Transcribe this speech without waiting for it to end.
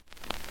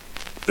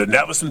The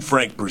Novice and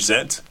Frank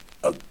present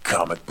a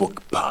comic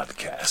book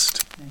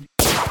podcast.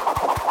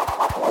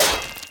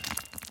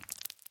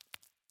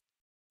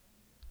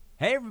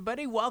 Hey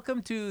everybody,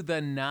 welcome to The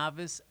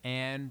Novice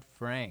and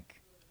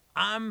Frank.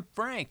 I'm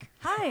Frank.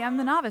 Hi, I'm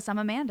the Novice. I'm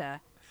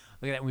Amanda.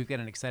 Look at that, we've got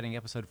an exciting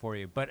episode for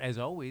you. But as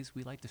always,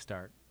 we like to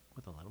start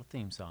with a little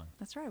theme song.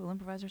 That's right. We'll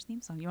improvise our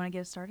theme song. You want to get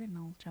us started and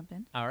I'll jump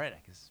in? All right,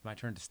 I guess it's my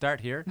turn to start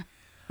here.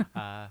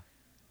 Comics.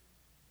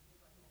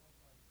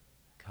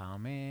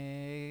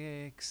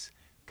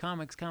 They're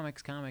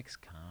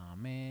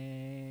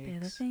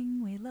the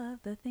thing we love,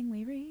 the thing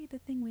we read, the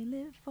thing we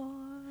live for.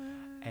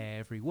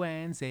 Every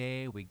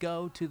Wednesday we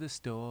go to the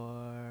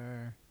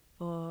store.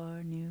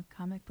 For new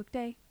comic book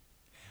day.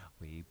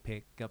 We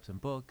pick up some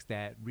books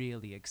that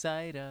really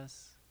excite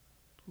us.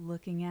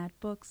 Looking at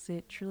books,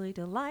 it truly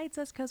delights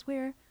us because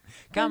we're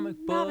Comic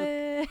book.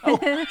 Novice.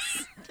 Oh.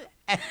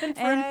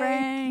 and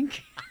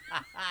Frank.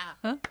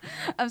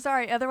 I'm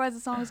sorry. Otherwise, the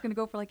song is going to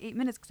go for like 8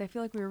 minutes because I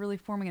feel like we were really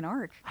forming an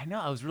arc. I know.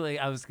 I was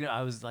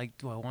like,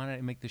 do I want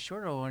to make this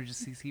shorter or I want to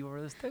just see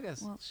where this took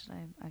us? Well, should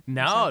I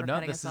No,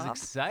 this is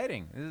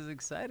exciting. This is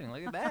exciting.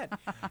 Look at that.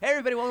 Hey,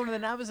 everybody, welcome to the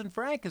Novice and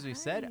Frank, as we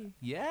said.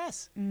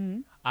 Yes. Mm-hmm.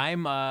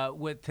 I'm,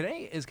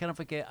 today is kind of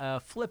like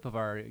a flip of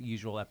our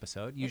usual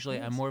episode.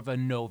 Usually I'm more of a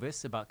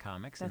novice about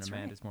comics, That's and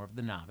Amanda's more of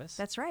the novice.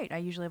 That's right. I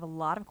usually have a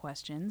lot of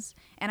questions,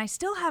 and I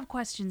still have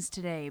questions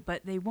today,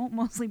 but they won't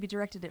mostly be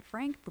directed at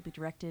Frank. They'll be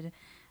directed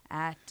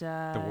at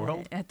the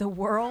world. At the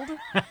world,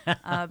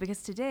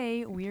 because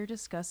today we are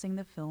discussing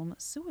the film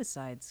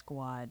Suicide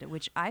Squad,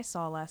 which I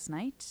saw last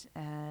night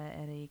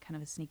at a kind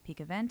of a sneak peek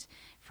event.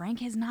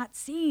 Frank has not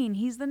seen.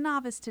 He's the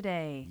novice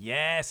today.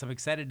 Yes, I'm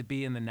excited to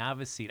be in the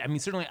novice seat. I mean,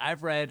 certainly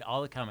I've read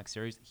all the comic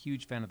series.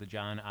 Huge fan of the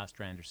John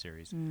Ostrander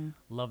series.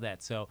 Love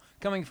that. So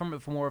coming from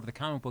more of the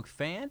comic book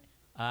fan,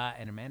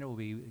 and Amanda will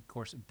be, of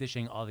course,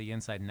 dishing all the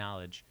inside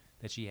knowledge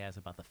that she has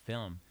about the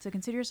film. So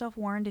consider yourself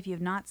warned if you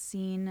have not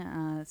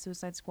seen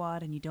Suicide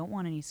Squad and you don't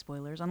want any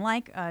spoilers.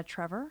 Unlike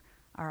Trevor,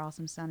 our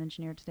awesome sound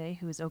engineer today,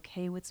 who is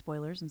okay with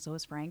spoilers, and so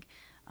is Frank,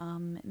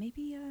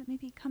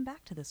 maybe come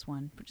back to this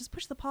one. Just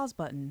push the pause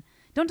button.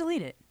 Don't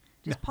delete it.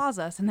 Just pause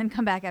us and then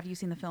come back after you've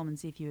seen the film and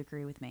see if you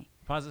agree with me.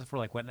 Pause it for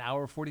like, what, an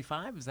hour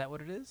 45? Is that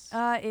what it is?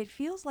 It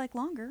feels like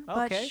longer,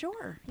 but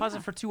sure. Pause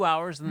it for 2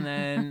 hours and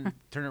then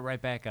turn it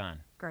right back on.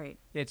 Great.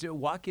 It's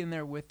walk in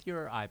there with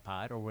your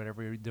iPod or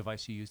whatever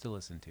device you use to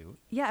listen to.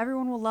 Yeah,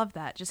 everyone will love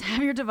that. Just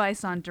have your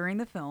device on during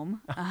the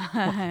film.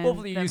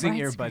 Hopefully you're using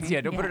earbuds. Screen. Yeah,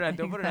 don't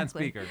put it on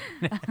speaker.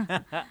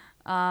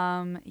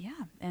 And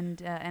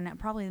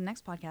probably the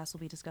next podcast will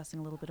be discussing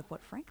a little bit of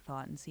what Frank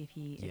thought and see if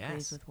he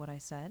agrees with what I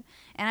said.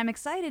 And I'm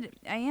excited.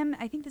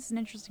 I think this is an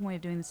interesting way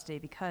of doing this today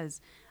because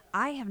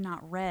I have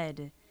not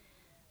read.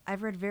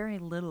 I've read very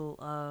little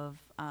of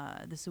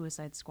the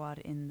Suicide Squad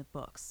in the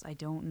books. I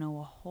don't know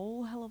a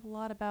whole hell of a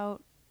lot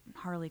about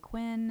Harley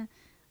Quinn.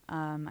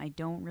 I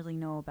don't really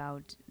know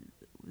about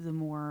the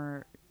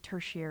more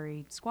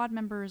tertiary squad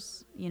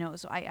members.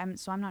 So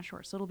I'm not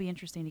sure. So it'll be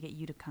interesting to get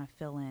you to kind of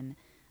fill in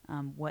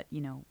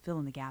fill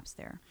in the gaps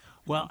there.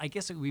 Well, I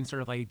guess we can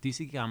sort of like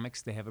DC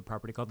Comics. They have a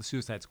property called the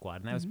Suicide Squad,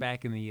 and that was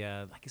back in the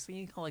I guess you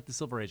can call it like the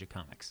Silver Age of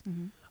comics.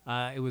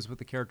 It was with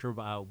the character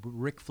of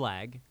Rick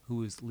Flag, who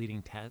was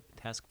leading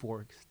Task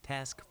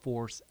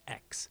Force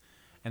X,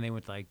 and they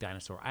went to like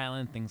Dinosaur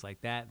Island, things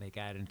like that. They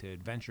got into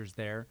adventures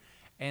there,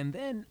 and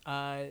then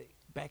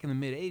back in the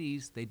mid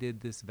 '80s, they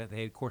did this event.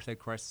 They had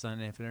Crisis on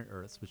Infinite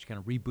Earths, which kind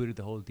of rebooted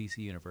the whole DC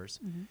universe.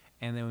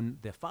 And then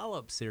the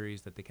follow-up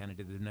series that they kind of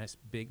did, the next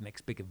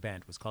big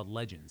event, was called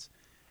Legends.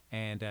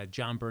 And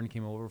John Byrne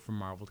came over from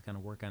Marvel to kind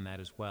of work on that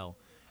as well.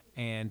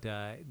 And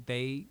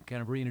they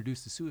kind of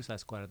reintroduced the Suicide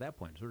Squad at that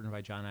point. It was written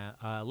by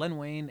Len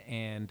Wein,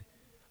 and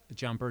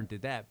John Byrne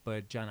did that,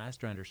 but John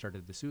Ostrander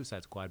started the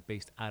Suicide Squad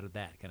based out of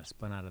that, kind of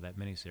spun out of that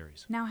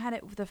miniseries. Now,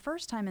 the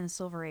first time in the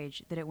Silver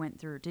Age that it went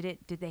through, did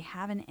they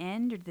have an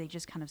end, or did they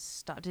just kind of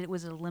stop?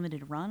 Was it a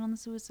limited run on the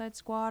Suicide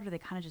Squad, or did they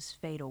kind of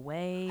just fade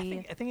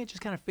away? I think it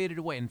just kind of faded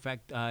away. In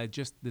fact,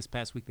 just this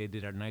past week they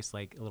did a nice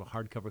a little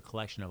hardcover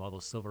collection of all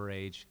those Silver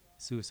Age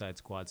Suicide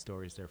Squad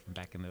stories there from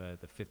back in the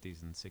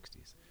 50s and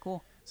 60s.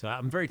 Cool. So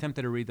I'm very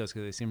tempted to read those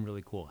because they seem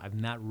really cool. I've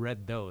not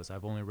read those.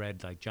 I've only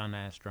read like John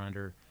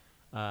Ostrander,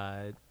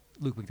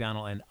 Luke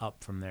McDonnell, and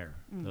up from there,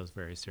 those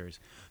various series.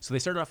 So they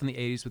started off in the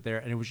 80s with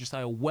and it was just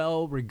a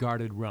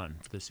well-regarded run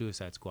for the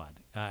Suicide Squad.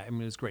 It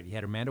was great. You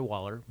had Amanda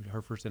Waller,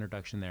 her first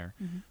introduction there.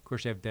 Of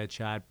course, you have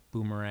Deadshot,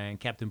 Boomerang,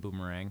 Captain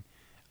Boomerang.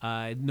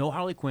 No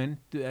Harley Quinn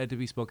to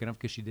be spoken of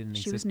because she didn't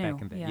exist back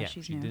in that. Yeah,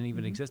 she didn't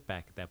even exist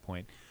back at that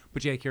point.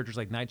 But you had characters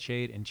like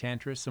Nightshade,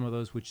 Enchantress, some of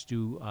those which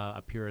do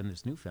appear in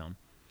this new film.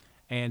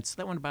 And so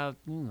that went about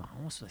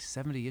almost like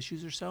 70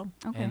 issues or so.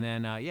 Okay. And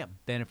then,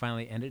 then it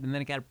finally ended. And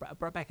then it got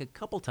brought back a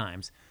couple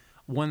times.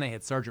 One, they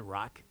had Sergeant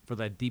Rock for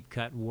the deep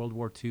cut World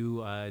War II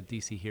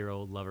DC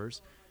hero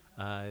lovers.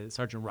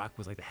 Sergeant Rock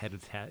was like the head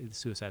of the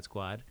Suicide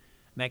Squad.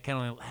 And that kind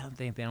of, I don't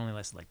think they only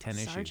lasted like 10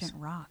 issues. Sergeant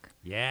Rock.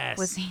 Yes.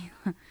 Was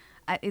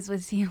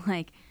he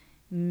like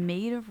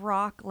made of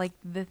rock, like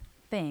the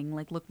Thing,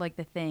 like looked like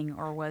the Thing,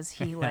 or was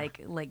he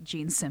like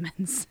Gene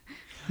Simmons?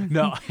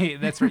 No,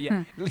 that's right.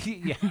 Yeah.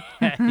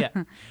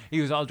 Yeah. He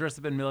was all dressed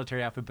up in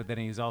military outfit, but then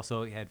he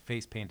had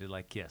face painted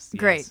like Kiss. Yes.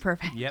 Great,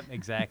 perfect. Yep,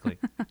 exactly.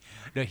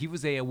 No, he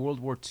was a World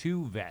War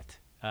II vet,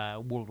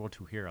 World War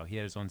II hero. He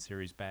had his own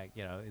series back,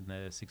 in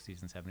the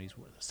 60s and 70s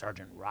with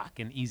Sergeant Rock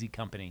and Easy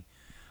Company.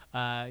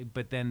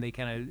 But then they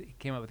kind of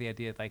came up with the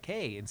idea like,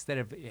 hey, instead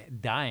of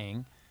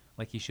dying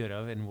like he should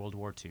have in World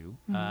War II,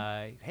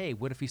 hey,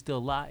 what if he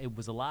still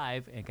was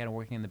alive and kind of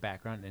working in the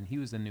background, and he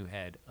was the new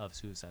head of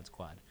Suicide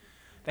Squad.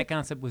 That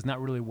concept was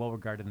not really well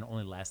regarded and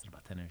only lasted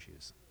about 10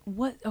 issues.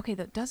 What? Okay,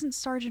 doesn't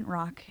Sergeant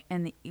Rock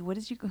and what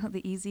did you call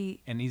the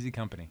Easy? An Easy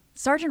Company.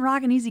 Sergeant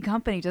Rock and Easy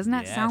Company. Doesn't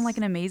that sound like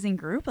an amazing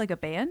group, like a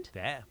band?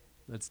 Yeah.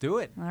 Let's do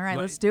it. All right,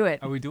 let's do it.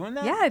 Are we doing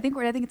that? Yeah, I think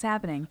it's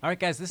happening. All right,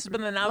 guys, this has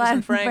been the Novice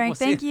and Frank. We'll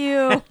thank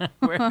you.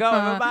 We're going.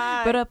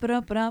 Bye.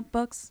 But up,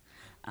 books.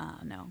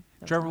 No.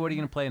 Trevor, what are you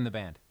going to play in the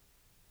band?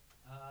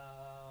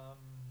 I'll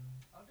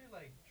do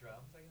like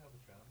drums. I can help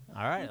with drums.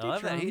 All right, I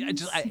love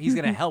that. He's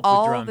going to help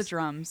all with drums. All the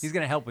drums. He's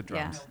going to help with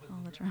drums. Yeah,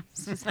 all the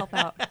drums. Just help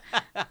out.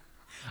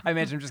 I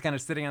imagine him just kind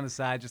of sitting on the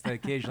side, just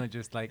occasionally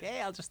just like,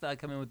 hey, I'll just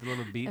come in with a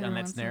little beat on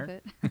that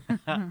snare.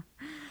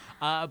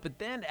 But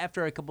then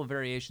after a couple of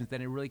variations,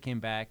 then it really came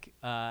back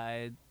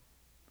in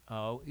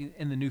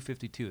the New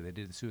 52. They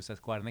did the Suicide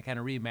Squad, and they kind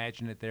of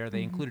reimagined it there.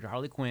 They included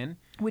Harley Quinn.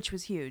 Which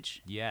was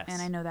huge. Yes.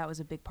 And I know that was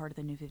a big part of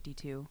the New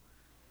 52.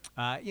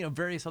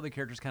 Various other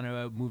characters kind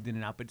of moved in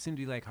and out, but it seemed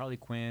to be like Harley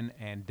Quinn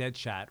and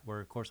Deadshot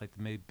were, of course, like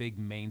the big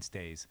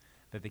mainstays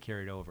that they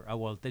carried over. Oh,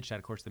 well, Deadshot,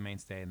 of course, the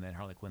mainstay, and then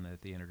Harley Quinn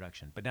at the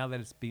introduction. But now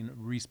that it's been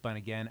respun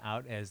again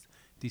out as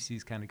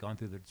DC's kind of gone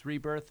through its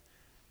rebirth,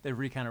 they've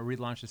kind of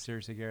relaunched the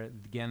series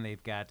again.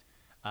 They've got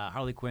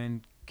Harley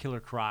Quinn, Killer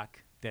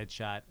Croc,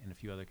 Deadshot, and a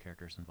few other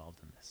characters involved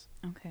in this.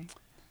 Okay.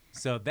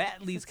 So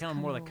that leads kind of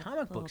more like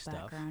comic book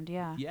stuff.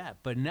 Yeah. Yeah,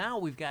 but now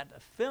we've got a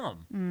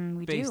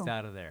film based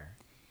out of there.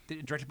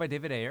 Directed by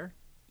David Ayer.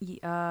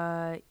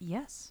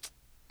 Yes.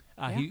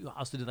 He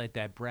also did like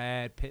that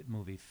Brad Pitt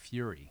movie,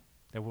 Fury,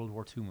 that World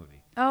War II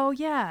movie. Oh,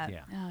 yeah.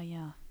 Yeah. Oh,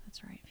 yeah.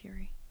 That's right,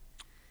 Fury.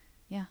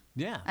 Yeah.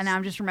 Yeah. And now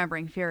I'm just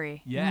remembering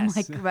Fury. Yes. I'm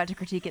like about to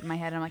critique it in my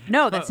head. And I'm like,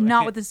 no, that's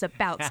not what this is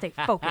about. Stay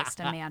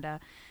focused, Amanda.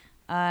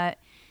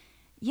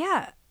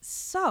 Yeah.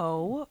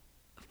 So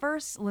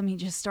first, let me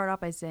just start off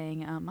by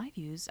saying my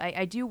views.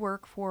 I do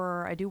work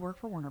for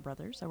Warner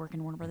Brothers. I work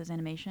in Warner Brothers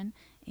Animation,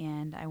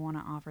 and I want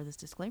to offer this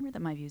disclaimer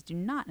that my views do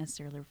not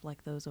necessarily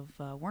reflect those of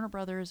Warner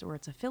Brothers or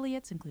its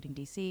affiliates, including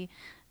DC.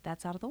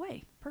 That's out of the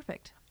way.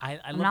 Perfect.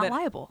 I'm not that.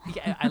 liable.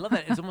 Yeah, I love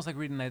that. It's almost like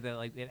reading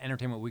like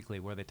Entertainment Weekly,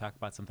 where they talk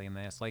about something and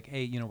then it's like,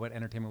 hey, you know what?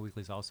 Entertainment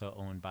Weekly is also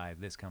owned by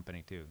this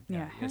company too.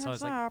 Yeah. So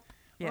it's like,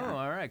 yeah. Oh,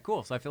 all right,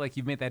 cool. So I feel like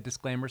you've made that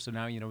disclaimer, so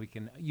now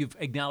you've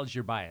acknowledged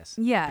your bias.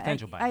 Yeah,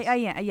 potential bias.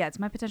 Yeah, it's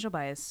my potential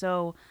bias.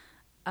 So,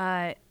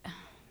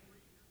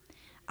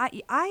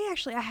 I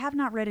actually have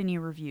not read any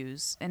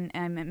reviews, and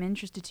I'm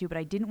interested to, but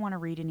I didn't want to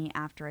read any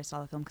after I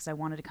saw the film because I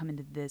wanted to come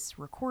into this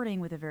recording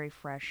with a very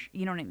fresh,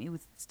 you know what I mean? It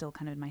was still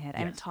kind of in my head. Yes. I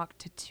haven't talked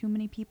to too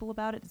many people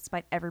about it,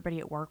 despite everybody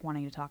at work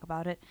wanting to talk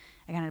about it.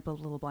 I kind of put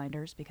little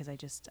blinders because I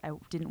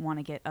didn't want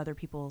to get other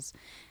people's.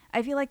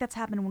 I feel like that's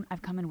happened when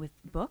I've come in with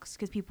books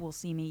because people will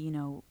see me,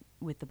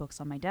 with the books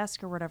on my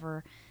desk or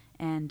whatever,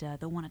 and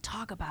they'll want to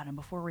talk about them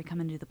before we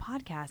come into the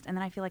podcast, and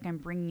then I feel like I'm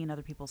bringing in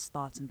other people's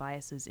thoughts and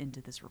biases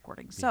into this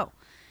recording. Yeah. So,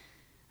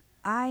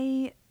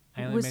 I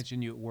only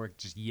imagine you at work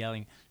just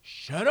yelling,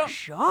 "Shut up!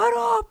 Shut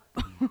up!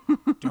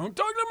 Don't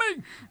talk to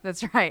me!"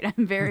 That's right.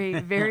 I'm very,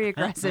 very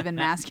aggressive and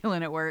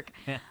masculine at work.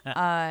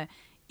 I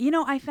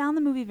found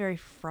the movie very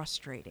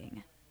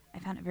frustrating. I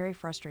found it very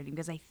frustrating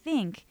because I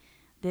think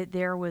that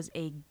there was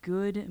a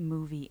good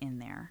going in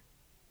there.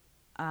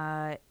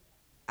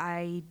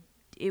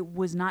 It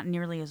was not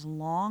nearly as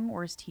long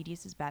or as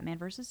tedious as Batman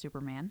vs.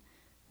 Superman,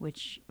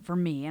 which for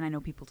me, and I know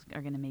people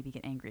are going to maybe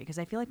get angry, because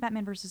I feel like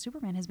Batman vs.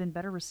 Superman has been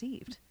better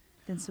received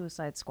than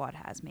Suicide Squad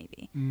has,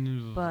 maybe.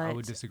 But I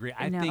would disagree.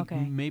 I think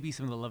maybe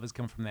some of the love has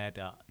come from that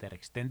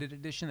extended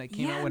edition that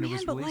came out when it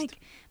was released. But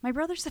my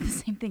brother said the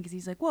same thing, because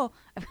he's like, well,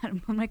 I've had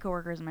one of my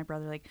coworkers and my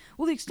brother like,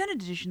 well, the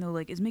extended edition though,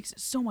 makes it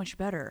so much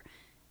better.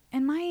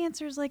 And my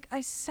answer is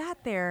I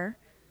sat there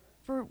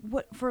for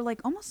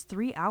almost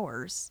 3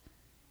 hours.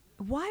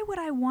 Why would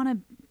I want to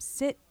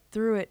sit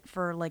through it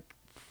for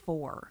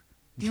 4?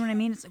 You know what I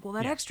mean? It's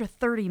that extra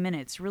 30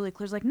 minutes really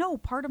clears. No,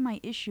 part of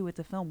my issue with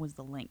the film was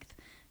the length.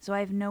 So I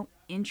have no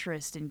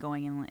interest in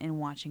going and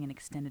watching an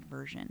extended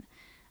version.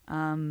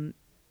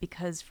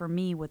 Because for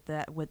me, what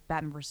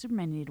Batman vs.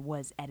 Superman needed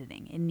was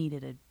editing. It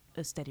needed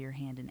a steadier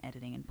hand in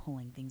editing and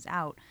pulling things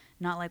out.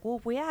 Not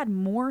if we add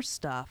more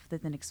stuff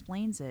that then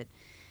explains it.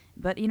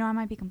 But, I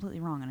might be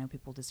completely wrong. I know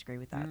people disagree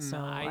with that. So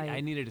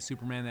I needed a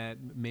Superman that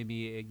made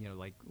me,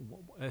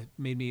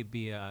 made me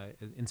be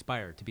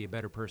inspired to be a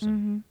better person.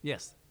 Mm-hmm.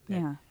 Yes.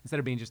 Yeah. Instead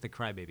of being just a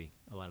crybaby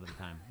a lot of the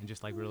time, and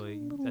just like really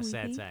little a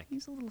sad weepy. sack.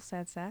 He's a little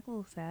sad sack, a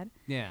little sad,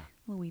 Yeah. a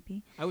little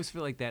weepy. I always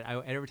feel like that.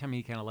 Every time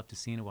he kind of left a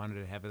scene, I wanted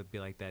to have it be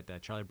like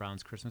that Charlie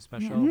Brown's Christmas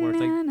special, where it's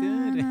like,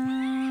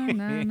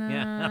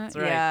 yeah, that's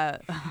right.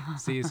 Yeah.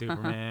 See you,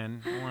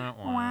 Superman. Wah,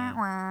 wah. Wah,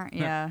 wah.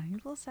 Yeah, he's a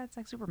little sad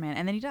sack Superman,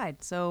 and then he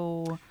died.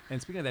 So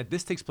And speaking of that,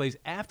 this takes place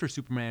after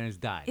Superman has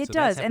died. it so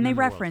does, that's and they happened in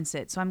the world. reference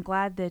it. So I'm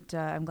glad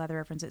they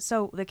reference it.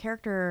 So the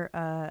character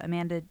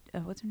Amanda,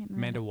 what's her name?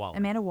 Amanda Waller.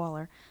 Amanda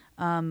Waller,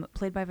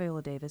 played by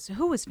Viola Davis,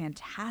 who was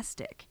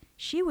fantastic.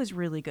 She was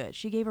really good.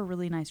 She gave a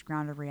really nice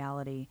ground of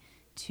reality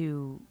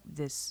to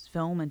this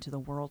film and to the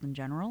world in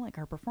general. Like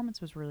her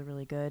performance was really,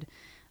 really good.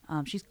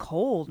 She's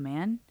cold,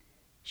 man.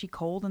 She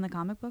cold in the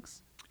comic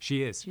books.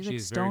 She is. She's She like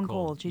is very stone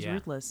cold. She's yeah.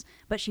 ruthless,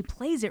 but she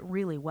plays it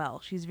really well.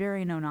 She's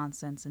very no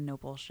nonsense and no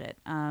bullshit.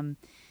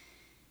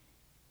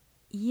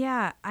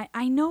 Yeah,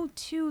 I know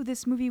too.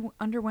 This movie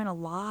underwent a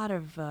lot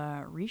of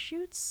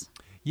reshoots.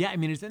 Yeah, I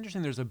mean, it's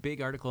interesting. There's a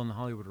big article in the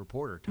Hollywood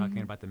Reporter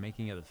talking about the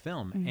making of the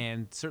film,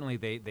 and certainly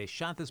they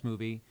shot this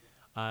movie.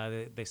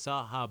 They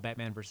saw how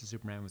Batman versus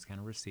Superman was kind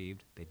of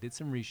received. They did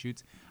some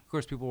reshoots. Of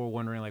course, people were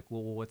wondering, like,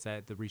 well, what's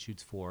that, the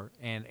reshoots for?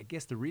 And I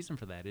guess the reason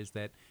for that is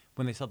that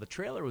when they saw the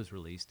trailer was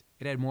released,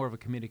 it had more of a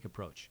comedic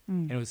approach.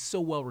 And it was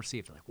so well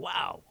received. They're like,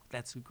 wow,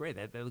 that's great.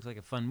 That looks like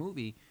a fun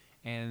movie.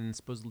 And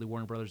supposedly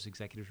Warner Brothers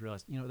executives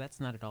realized, that's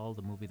not at all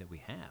the movie that we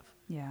have.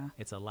 Yeah.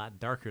 It's a lot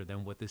darker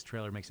than what this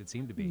trailer makes it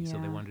seem to be. So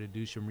they Yeah. wanted to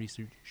do some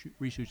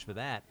reshoots for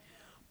that.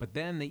 But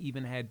then they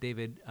even had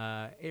David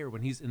Ayer,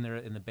 when he's in there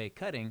in the bay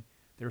cutting,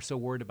 they were so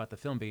worried about the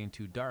film being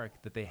too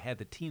dark that they had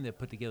the team that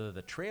put together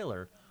the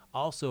trailer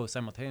also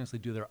simultaneously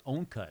do their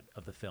own cut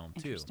of the film,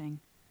 too. Interesting.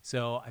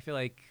 So I feel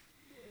like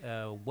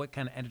what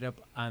kind of ended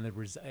up on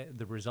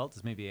the result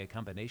is maybe a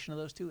combination of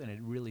those two, and it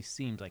really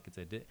seems like it's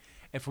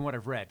and from what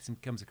I've read,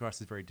 it comes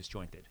across as very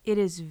disjointed. It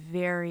is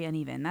very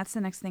uneven. That's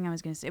the next thing I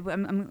was going to say. But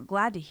I'm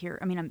glad to hear.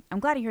 I mean, I'm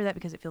glad to hear that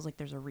because it feels like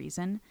there's a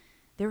reason.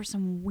 There were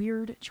some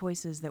weird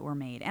choices that were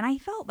made, and I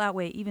felt that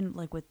way even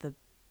like with the,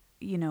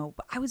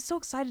 but I was so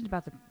excited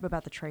about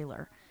the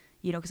trailer,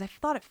 because I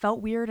thought it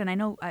felt weird, and I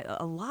know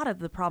a lot of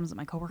the problems that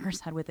my coworkers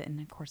had with it, and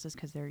of course it's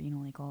because they're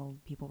like all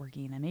people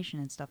working in animation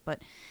and stuff,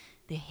 but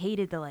they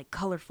hated the like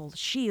colorful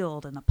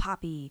shield and the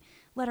poppy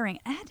lettering.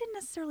 And that didn't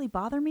necessarily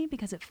bother me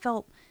because it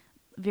felt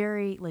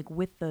very like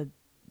with the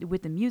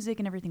music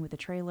and everything with the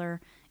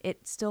trailer,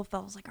 it still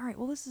felt like, all right,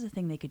 well, this is a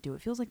thing they could do.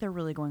 It feels like they're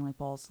really going like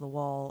balls to the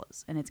wall,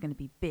 and it's going to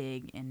be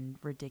big and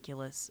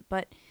ridiculous.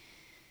 But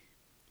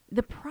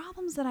the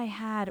problems that I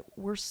had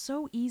were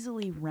so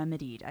easily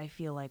remedied, I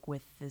feel like,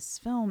 with this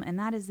film, and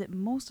that is that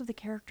most of the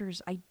characters,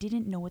 I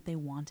didn't know what they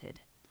wanted.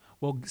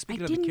 Well,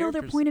 speaking I of the didn't know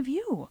their characters, point of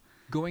view.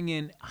 going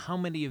in, how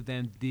many of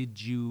them did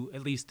you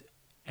at least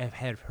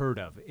have heard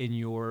of in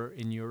your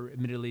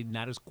admittedly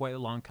not as quite a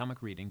long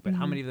comic reading, but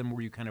how many of them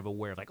were you kind of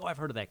aware of? Like, oh, I've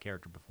heard of that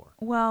character before.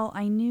 Well,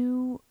 I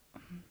knew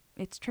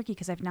it's tricky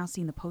because I've now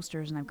seen the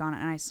posters and I've gone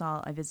and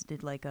I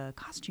visited like a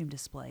costume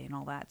display and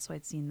all that, so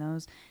I'd seen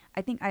those.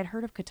 I think I'd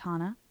heard of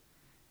Katana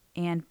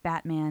and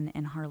Batman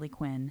and Harley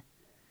Quinn.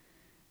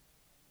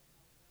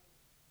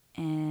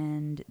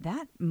 And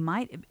that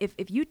might,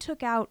 if you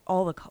took out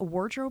all the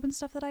wardrobe and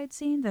stuff that I'd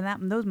seen,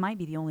 then those might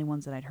be the only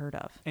ones that I'd heard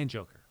of. And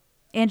Joker.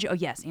 And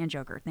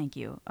Joker. Thank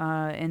you.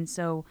 And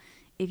so,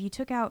 if you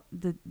took out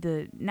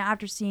now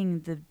after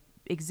seeing the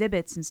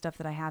exhibits and stuff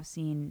that I have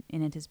seen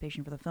in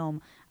anticipation for the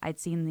film, I'd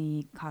seen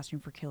the costume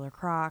for Killer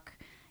Croc,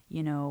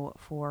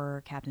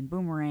 for Captain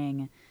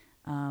Boomerang.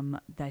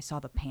 I saw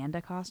the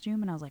panda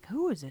costume and I was like,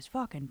 who is this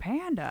fucking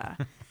panda?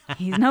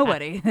 He's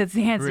nobody. That's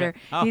the answer.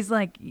 Oh. He's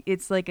like,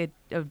 it's like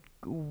a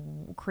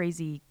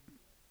crazy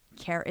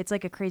it's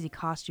like a crazy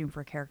costume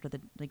for a character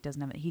that like doesn't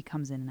have it. He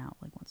comes in and out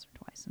like once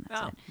or twice and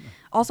that's it.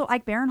 Also,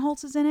 Ike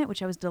Barinholtz is in it,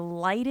 which I was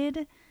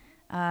delighted.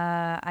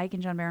 Ike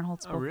and John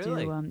Barinholtz both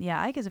really? do.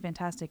 Ike is a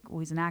fantastic. Well,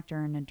 he's an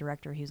actor and a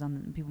director. He's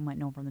on. People might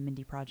know him from the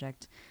Mindy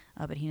Project,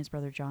 but he and his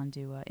brother John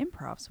do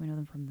improv, so we know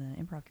them from the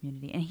improv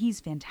community. And he's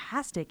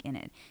fantastic in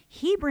it.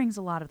 He brings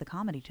a lot of the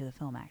comedy to the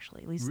film,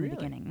 actually, at least in the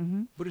beginning.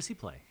 Mm-hmm. What does he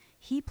play?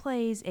 He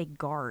plays a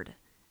guard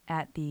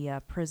at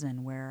the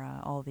prison where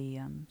all the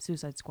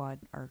Suicide Squad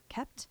are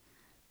kept.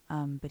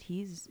 But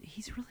he's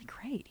really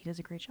great. He does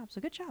a great job. So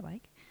good job,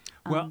 Ike.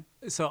 Well,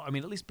 so I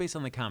mean, at least based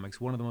on the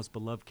comics, one of the most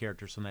beloved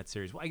characters from that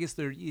series. Well, I guess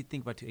you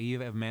think about you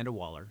have Amanda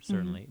Waller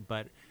certainly,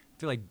 but I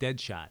feel like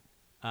Deadshot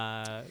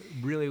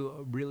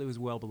really was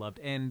well beloved,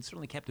 and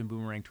certainly Captain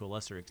Boomerang to a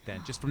lesser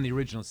extent, just from the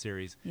original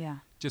series. Yeah.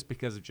 Just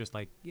because of just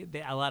like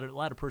a lot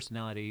of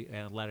personality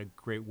and a lot of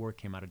great work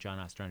came out of John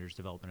Ostrander's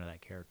development of that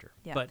character.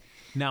 Yeah. But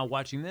now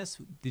watching this,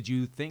 did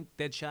you think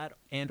Deadshot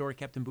and/or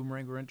Captain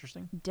Boomerang were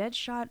interesting?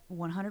 Deadshot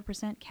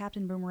 100%.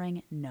 Captain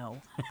Boomerang,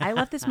 no. I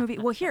left this movie.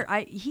 Well,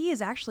 he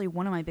is actually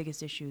one of my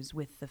biggest issues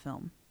with the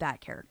film. That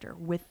character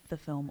with the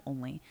film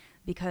only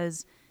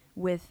because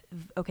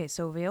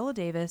so Viola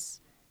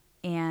Davis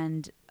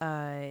and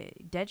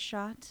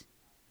Deadshot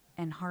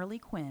and Harley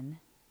Quinn,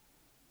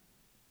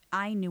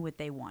 I knew what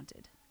they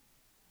wanted.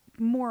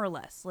 more or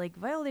less. Like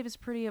Viola Davis is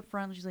pretty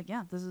upfront. She's like,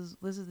 yeah, this is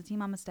the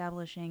team I'm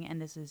establishing,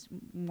 and this is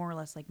more or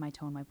less like my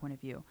tone, my point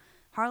of view.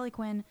 Harley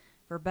Quinn,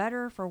 for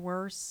better, for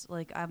worse,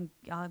 like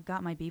I've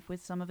got my beef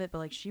with some of it, but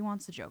like she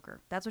wants the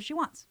Joker. That's what she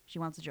wants. She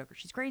wants the Joker.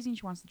 She's crazy and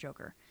she wants the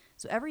Joker.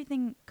 So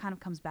everything kind of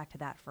comes back to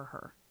that for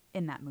her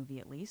in that movie,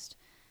 at least.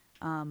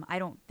 I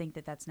don't think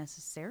that that's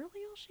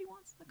necessarily all she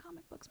wants in the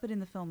comic books, but in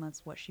the film,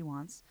 that's what she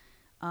wants.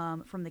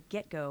 From the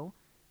get-go,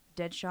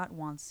 Deadshot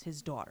wants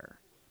his daughter.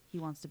 He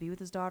wants to be with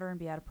his daughter and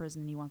be out of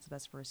prison, and he wants the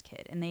best for his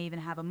kid. And they even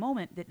have a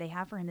moment that they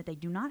have for him that they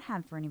do not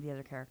have for any of the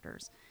other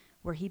characters,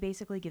 where he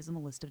basically gives them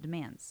a list of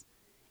demands.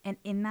 And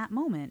in that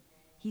moment,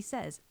 he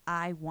says,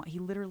 he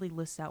literally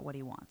lists out what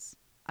he wants.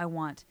 I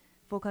want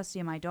full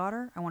custody of my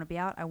daughter. I want to be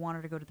out. I want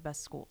her to go to the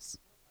best schools.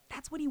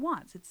 That's what he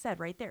wants. It's said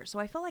right there. So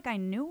I felt like I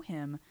knew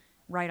him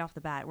right off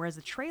the bat, whereas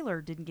the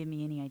trailer didn't give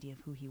me any idea of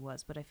who he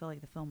was, but I feel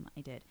like the film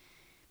I did.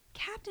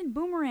 Captain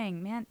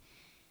Boomerang, man,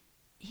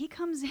 he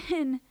comes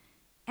in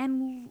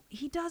and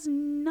he does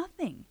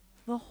nothing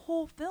the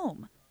whole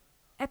film.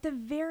 At the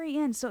very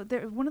end, so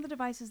one of the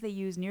devices they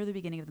use near the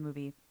beginning of the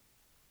movie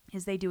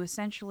is they do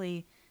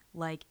essentially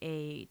like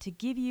to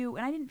give you,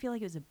 and I didn't feel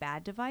like it was a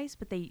bad device,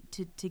 but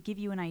to give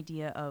you an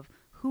idea of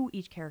who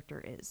each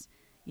character is.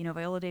 You know,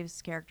 Viola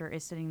Davis' character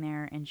is sitting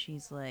there and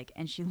she's like,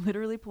 and she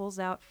literally pulls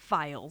out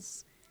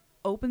files,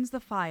 opens the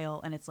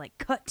file, and it's like,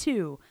 cut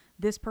to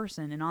this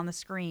person. And on the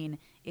screen,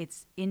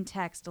 it's in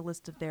text, a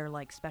list of their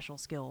like special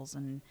skills.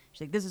 And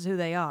she's like, this is who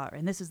they are.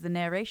 And this is the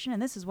narration.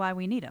 And this is why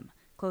we need them.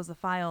 Close the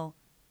file,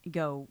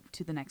 go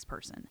to the next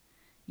person.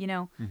 You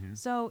know? Mm-hmm.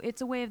 So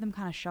it's a way of them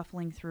kind of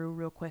shuffling through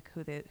real quick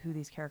who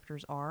these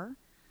characters are.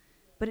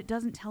 But it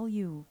doesn't tell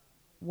you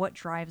what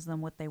drives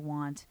them, what they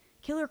want.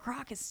 Killer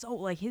Croc is so,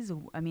 like,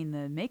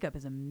 the makeup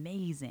is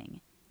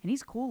amazing. And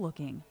he's cool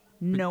looking.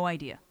 No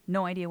idea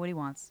what he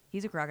wants.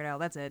 He's a crocodile,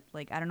 that's it.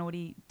 Like, I don't know what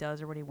he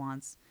does or what he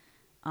wants.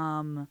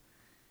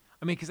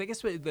 Because I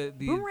guess the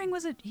Boomerang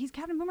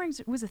Captain Boomerang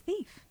was a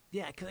thief.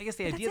 Yeah, because I guess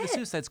the idea of the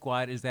Suicide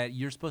Squad is that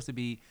you're supposed to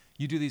be,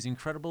 you do these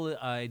incredible,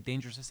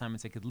 dangerous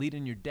assignments that could lead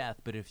in your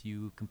death, but if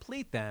you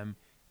complete them,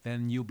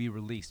 then you'll be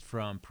released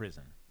from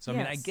prison. So,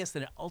 yes. I guess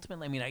that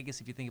ultimately, I guess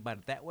if you think about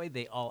it that way,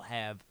 they all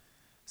have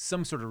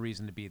some sort of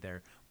reason to be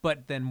there.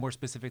 But then more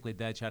specifically,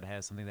 Deadshot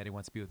has something that he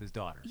wants to be with his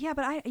daughter. Yeah,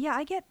 but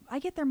I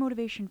get their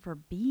motivation for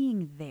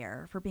being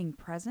there, for being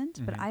present,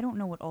 mm-hmm. but I don't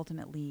know what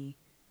ultimately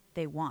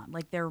they want.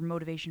 Like their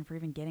motivation for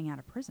even getting out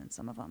of prison,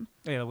 some of them.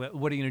 Yeah,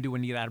 what are you going to do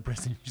when you get out of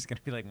prison? You're just going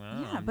to be like,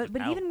 well, yeah, but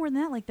even more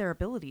than that, like their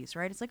abilities,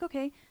 right? It's like,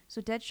 okay,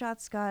 so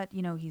Deadshot's got,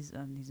 he's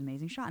an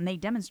amazing shot, and they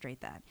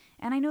demonstrate that.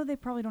 And I know they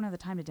probably don't have the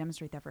time to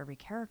demonstrate that for every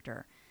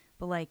character,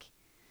 but like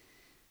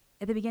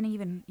at the beginning,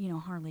 even,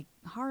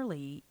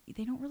 Harley,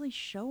 they don't really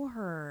show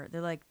her.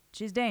 They're like,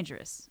 she's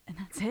dangerous, and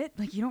that's it.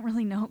 Like, you don't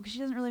really know, because she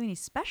doesn't really have any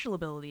special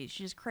abilities.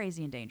 She's just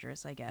crazy and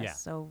dangerous, I guess. Yeah.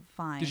 So,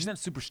 fine. She's not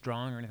super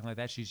strong or anything like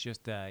that. She's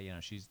just,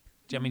 she's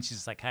a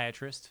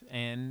psychiatrist,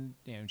 and,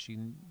 she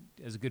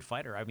is a good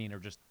fighter. Or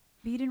just...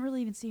 But you didn't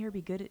really even see her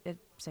be good at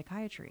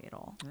psychiatry at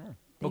all. Yeah.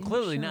 Well,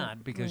 clearly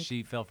not, because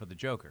she fell for the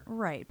Joker.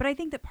 Right. But I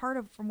think that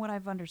from what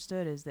I've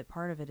understood, is that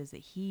part of it is that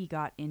he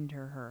got into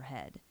her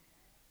head.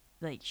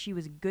 Like, she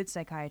was a good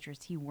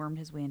psychiatrist. He wormed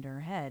his way into her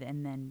head,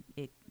 and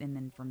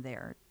then from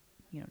there,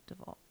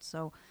 devolved.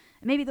 So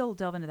maybe they'll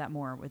delve into that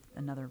more with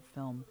another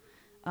film.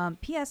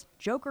 P.S.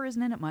 Joker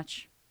isn't in it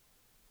much.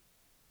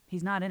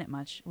 He's not in it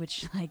much,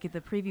 which, like,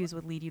 the previews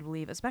would lead you to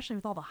believe, especially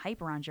with all the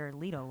hype around Jared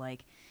Leto.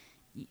 Like,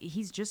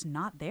 he's just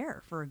not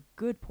there for a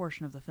good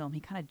portion of the film. He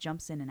kind of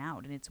jumps in and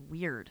out, and it's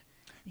weird.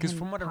 Because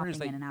from what I heard,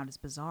 is in and out is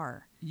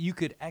bizarre. You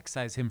could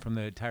excise him from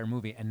the entire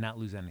movie and not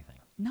lose anything.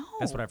 No,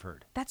 that's what I've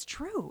heard. That's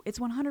true. It's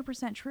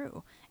 100%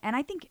 true. And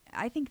I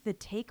think the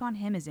take on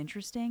him is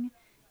interesting.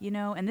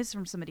 And this is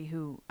from somebody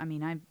who,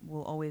 I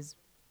will always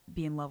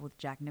be in love with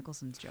Jack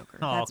Nicholson's Joker.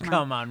 Oh,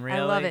 come on, really?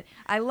 I love it.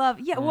 I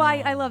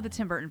love the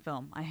Tim Burton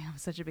film. I am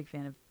such a big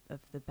fan of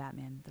the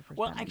Batman, the first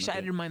Batman movie. I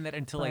didn't mind that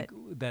until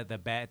the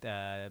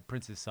Bat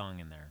Princess song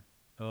in there.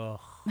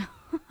 Oh,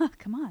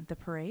 come on, the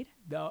parade.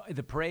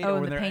 The parade. Oh,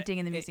 and the painting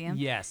in the museum.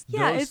 Yes.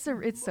 Yeah, it's so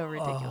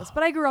ridiculous.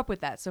 But I grew up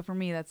with that, so for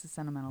me, that's a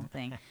sentimental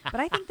thing. But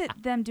I think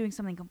that them doing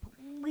something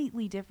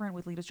completely different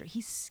with Leto Strauss,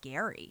 he's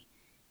scary.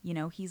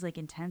 He's like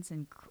intense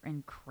and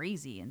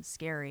crazy and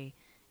scary,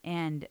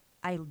 and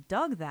I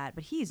dug that.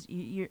 But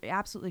you're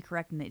absolutely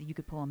correct in that you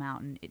could pull him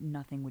out and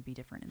nothing would be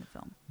different in the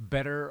film.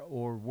 Better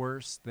or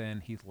worse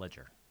than Heath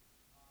Ledger?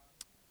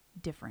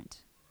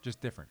 Different. Just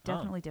different.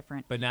 Definitely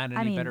different. But not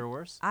any better or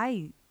worse?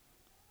 I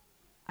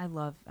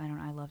loved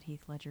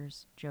Heath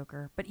Ledger's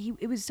Joker, but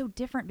it was so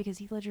different because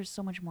Heath Ledger's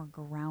so much more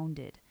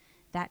grounded.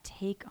 That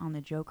take on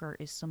the Joker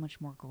is so much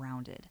more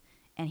grounded,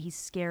 and he's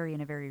scary in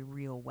a very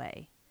real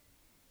way.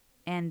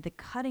 And the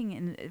cutting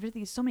and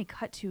everything, so many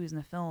cut tos in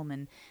the film,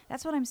 and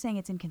that's what I'm saying.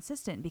 It's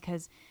inconsistent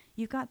because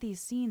you've got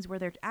these scenes where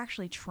they're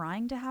actually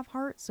trying to have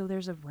heart. So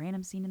there's a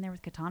random scene in there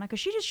with Katana because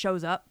she just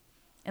shows up.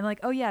 And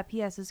like, oh yeah,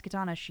 P.S. is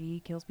Katana. She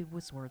kills people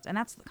with swords. And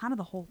that's kind of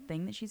the whole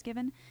thing that she's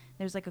given.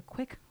 There's like a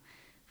quick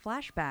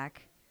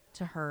flashback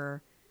to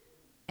her.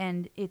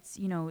 And it's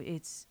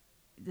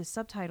the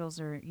subtitles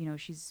are,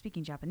 she's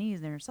speaking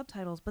Japanese, there are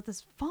subtitles, but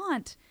this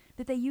font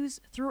that they use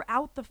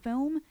throughout the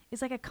film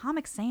is like a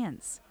Comic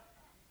Sans.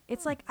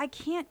 It's like, I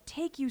can't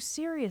take you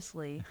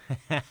seriously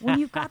when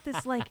you've got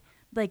this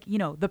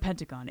the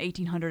Pentagon,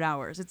 1800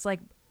 hours. It's like,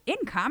 in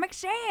Comic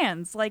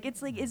Sans. Like,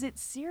 it's like, is it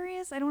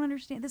serious? I don't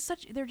understand.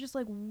 They're just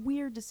like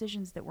weird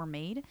decisions that were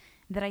made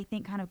that I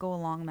think kind of go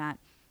along that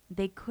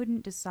they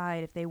couldn't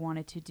decide if they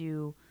wanted to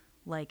do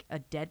like a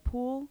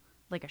Deadpool,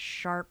 like a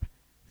sharp,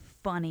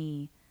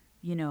 funny,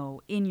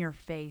 in your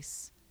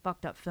face,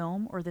 fucked up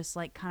film, or this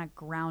like kind of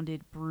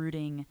grounded,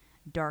 brooding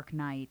Dark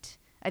Knight.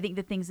 I think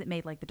the things that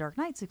made like the Dark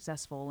Knight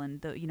successful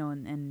and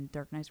and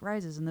Dark Knight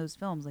Rises and those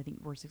films I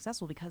think were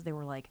successful because they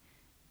were like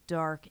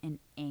dark and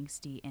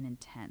angsty and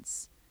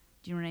intense.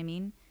 Do you know what I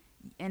mean?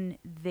 And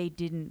they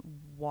didn't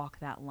walk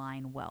that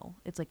line well.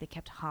 It's like they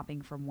kept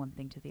hopping from one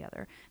thing to the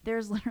other.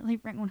 There's literally,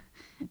 Frank,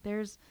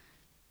 there's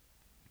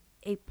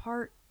a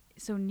part,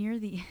 so near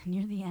the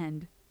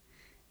end,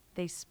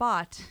 they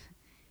spot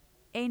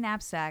a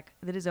knapsack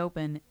that is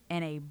open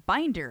and a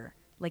binder,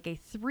 like a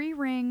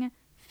 3-ring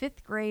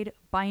 5th grade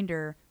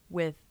binder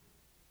with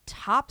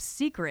top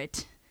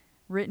secret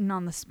written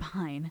on the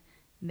spine.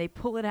 And they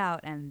pull it out,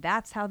 and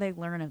that's how they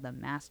learn of the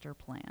master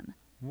plan.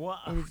 What?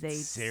 It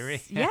is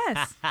serious?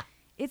 Yes.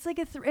 It's like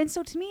and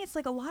so to me, it's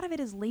like a lot of it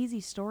is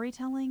lazy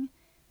storytelling,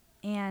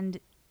 and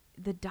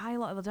the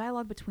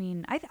dialogue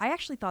between. I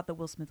actually thought that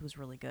Will Smith was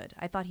really good.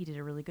 I thought he did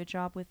a really good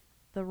job with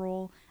the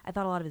role. I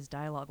thought a lot of his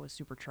dialogue was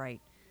super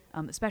trite.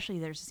 Especially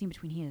there's a scene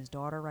between he and his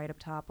daughter right up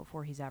top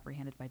before he's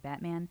apprehended by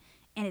Batman,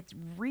 and it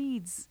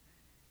reads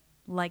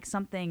like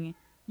something.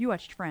 You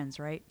watched Friends,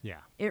 right? Yeah.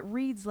 It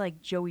reads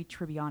like Joey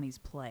Tribbiani's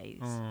plays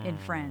in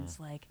Friends,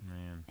 like,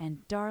 man. and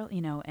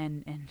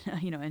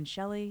and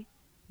Shelley,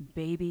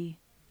 baby,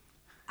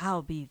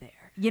 I'll be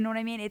there. You know what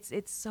I mean? It's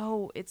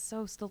so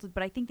stilted,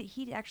 but I think that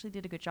he actually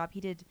did a good job.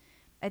 He did,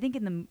 I think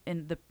in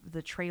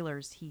the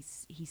trailers he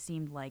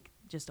seemed like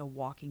just a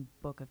walking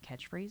book of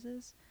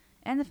catchphrases,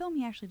 and the film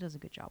he actually does a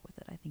good job with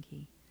it. I think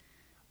he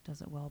does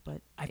it well,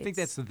 but I think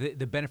that's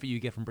the benefit you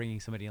get from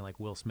bringing somebody in like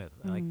Will Smith.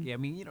 Like, I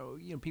mean,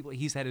 people.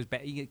 He's had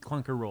he get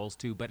clunker roles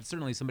too, but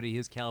certainly somebody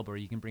his caliber,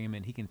 you can bring him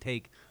in. He can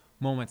take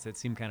moments that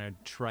seem kind of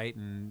trite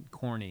and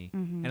corny,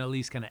 and at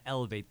least kind of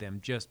elevate them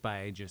just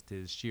by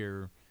his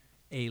sheer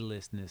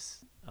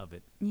A-listness of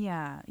it.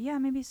 Yeah,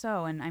 maybe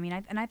so. And I mean,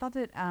 I thought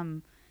that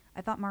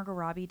I thought Margot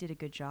Robbie did a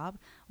good job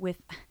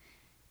with.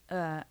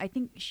 I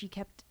think she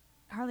kept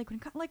Harley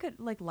Quinn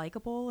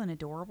likable and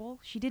adorable.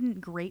 She didn't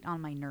grate on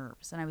my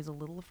nerves, and I was a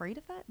little afraid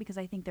of that because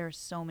I think there are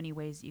so many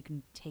ways you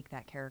can take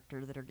that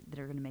character that are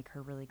going to make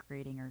her really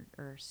grating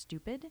or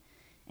stupid,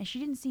 and she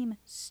didn't seem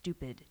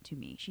stupid to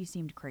me. She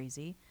seemed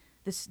crazy.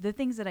 The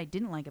things that I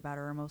didn't like about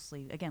her are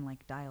mostly, again,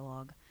 like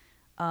dialogue,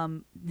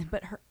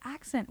 but her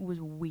accent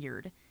was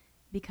weird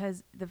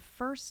because the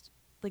first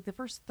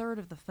third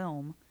of the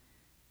film,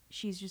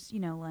 she's just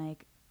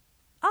like,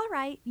 all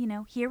right,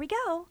 here we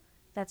go.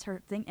 That's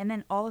her thing. And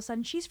then all of a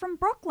sudden, she's from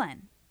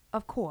Brooklyn.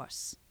 Of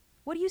course.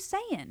 What are you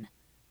saying?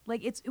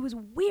 Like, it was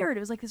weird. It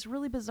was like this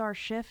really bizarre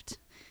shift.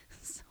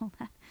 So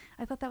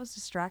I thought that was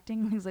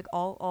distracting. It was like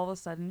all of a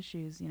sudden,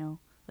 she's,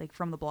 like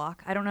from the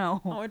block. I don't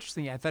know. Oh,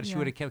 interesting. Yeah, I thought she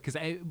would have kept,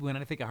 because when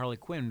I think of Harley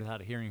Quinn,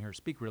 without hearing her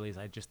speak really,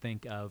 I just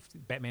think of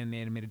Batman the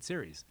Animated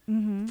Series.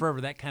 Mm-hmm. Forever,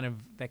 that kind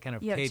of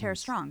cadence. Tara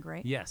Strong,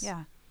 right? Yes.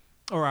 Yeah.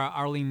 Or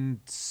Arlene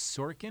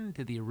Sorkin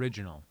to the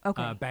original.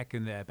 Okay. Back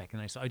in the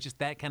night. So just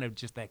that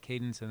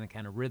cadence and the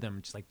kind of rhythm,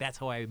 just like that's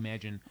how I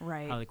imagine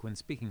Harley Quinn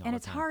speaking all the time.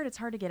 And it's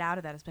hard to get out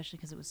of that, especially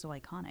because it was so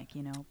iconic,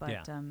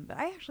 But but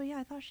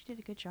I thought she did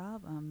a good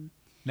job.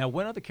 Now,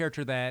 one other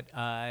character that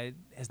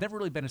has never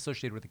really been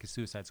associated with the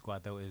Suicide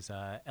Squad, though, is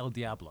El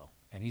Diablo.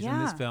 And he's in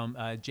this film,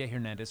 Jay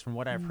Hernandez. From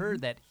what I've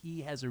heard, that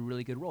he has a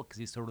really good role because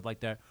he's sort of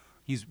like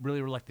he's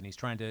really reluctant. He's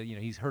trying to,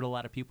 he's hurt a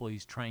lot of people.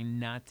 He's trying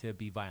not to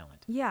be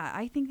violent. Yeah,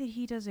 I think that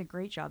he does a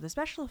great job. The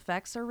special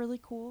effects are really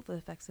cool. The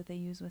effects that they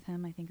use with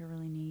him, I think, are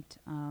really neat.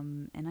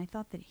 And I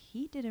thought that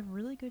he did a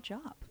really good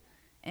job.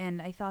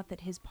 And I thought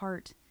that his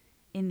part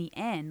in the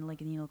end,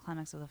 like in the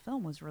climax of the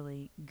film, was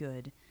really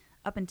good.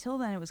 Up until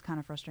then, it was kind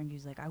of frustrating. He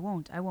was like, I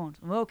won't.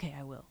 Okay,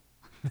 I will.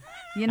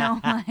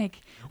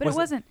 But it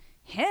wasn't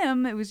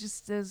him. It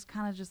was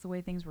kind of just the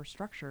way things were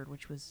structured,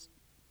 which was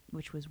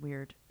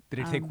weird. Did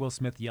it take Will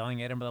Smith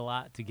yelling at him a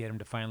lot to get him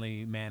to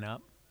finally man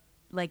up?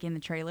 Like in the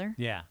trailer?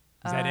 Yeah.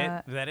 Is that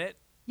it? Is that it?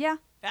 Yeah.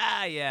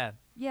 Ah, yeah.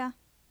 Yeah.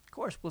 Of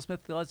course, Will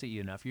Smith yells at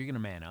you enough. You're gonna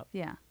man up.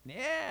 Yeah.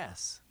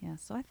 Yes. Yeah.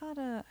 So I thought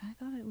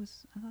he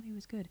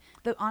was good.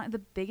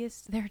 The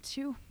biggest there are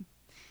two.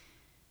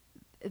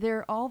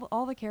 They're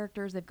all the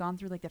characters. They've gone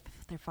through like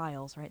their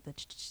files, right?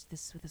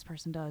 This what this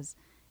person does,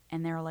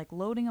 and they're like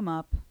loading them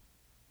up.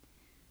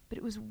 But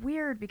it was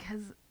weird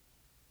because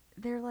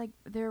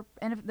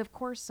and of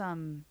course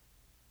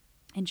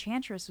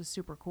Enchantress was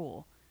super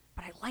cool,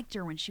 but I liked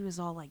her when she was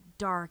all like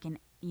dark and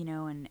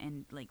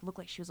and like looked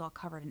like she was all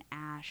covered in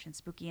ash and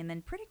spooky, and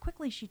then pretty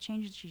quickly she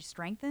changes, she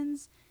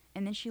strengthens,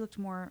 and then she looked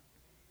more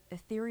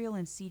ethereal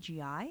and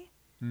CGI.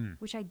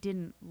 which I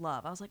didn't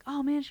love. I was like,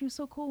 oh man, she was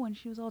so cool when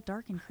she was all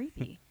dark and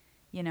creepy,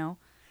 you know.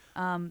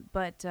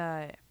 But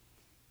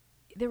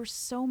there were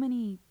so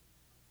many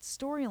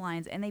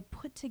storylines, and they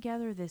put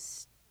together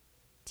this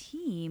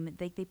team.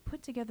 They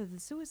put together the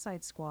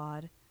Suicide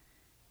Squad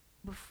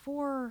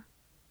before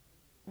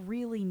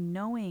really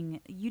knowing.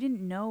 You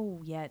didn't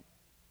know yet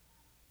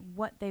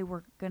what they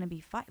were going to be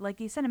fighting. Like,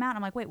 they sent them out, and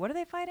I'm like, wait, what are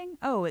they fighting?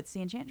 Oh, it's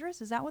the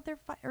Enchantress? Is that what they're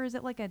fighting? Or is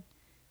it like a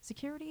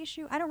security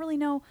issue? I don't really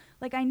know.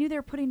 Like, I knew they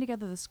were putting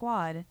together the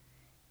squad,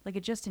 like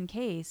a just in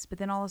case, but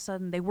then all of a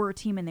sudden they were a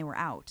team and they were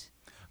out.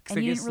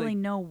 And you didn't really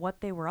know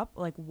what they were up,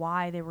 like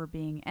why they were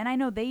being, and I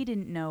know they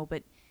didn't know,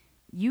 but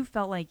you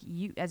felt like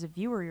you, as a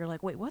viewer, you're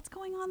like, wait, what's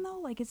going on though?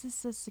 Like, is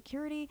this a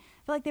security?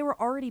 I feel like they were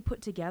already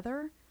put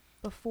together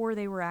before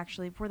they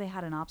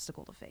had an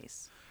obstacle to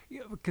face.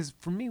 Yeah, because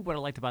for me, what I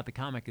liked about the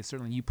comic is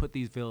certainly you put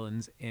these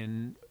villains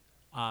in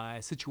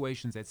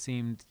situations that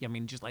seemed, I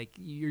mean, just like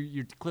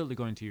you're clearly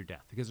going to your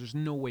death because there's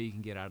no way you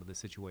can get out of this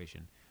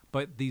situation.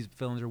 But these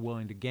villains are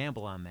willing to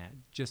gamble on that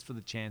just for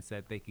the chance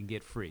that they can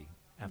get free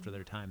after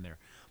their time there.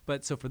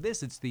 But so for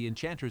this, it's the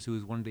Enchantress, who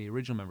is one of the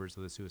original members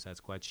of the Suicide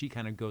Squad. She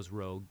kind of goes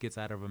rogue, gets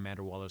out of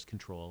Amanda Waller's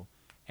control,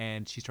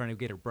 and she's trying to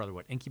get her brother,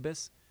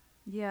 Incubus?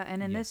 Yeah,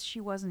 and in this, she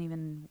wasn't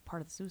even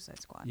part of the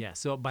Suicide Squad. Yeah,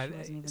 so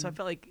so I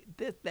felt like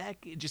that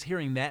just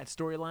hearing that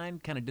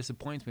storyline kind of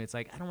disappoints me. It's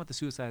like, I don't want the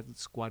Suicide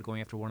Squad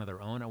going after one of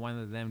their own. I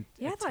wanted them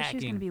I thought she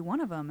was going to be one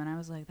of them, and I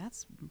was like,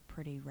 that's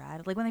pretty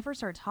rad. Like, when they first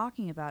started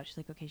talking about it, she's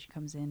like, okay, she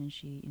comes in and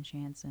she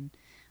enchants, and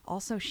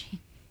also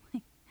she,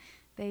 like,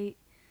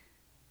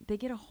 they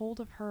get a hold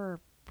of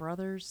her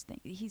brother's thing.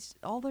 He's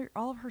all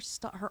of her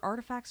stuff, her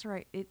artifacts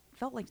are. It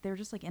felt like they were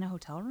just like in a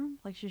hotel room.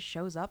 Like, she just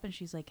shows up and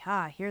she's like,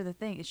 here the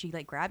thing. And she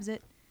like grabs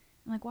it.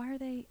 I'm like, why are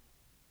they?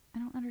 I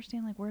don't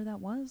understand like where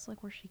that was.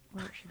 Like where she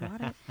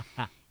got it.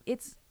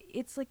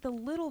 It's like the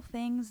little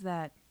things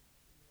that,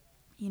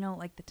 you know,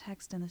 like the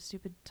text and the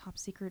stupid top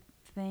secret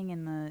thing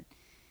and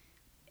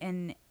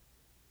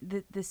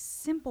the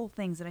simple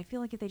things that I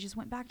feel like if they just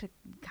went back to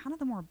kind of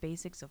the more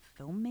basics of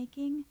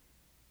filmmaking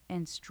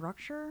and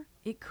structure,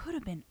 it could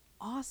have been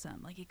awesome.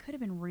 Like, it could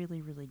have been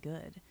really, really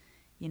good,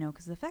 you know,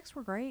 because the effects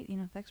were great. You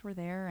know, effects were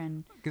there,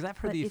 and because I've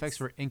heard the effects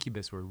for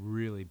Incubus were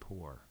really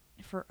poor.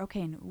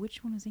 And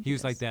which one was Incubus? He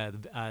was like the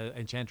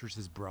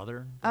Enchantress's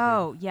brother.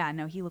 Oh yeah,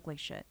 no, he looked like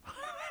shit.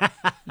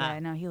 Yeah,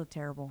 no, he looked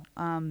terrible.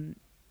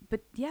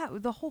 But yeah,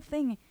 the whole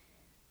thing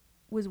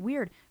was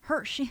weird.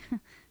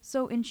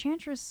 So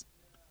Enchantress,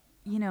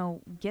 you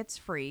know, gets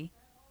free,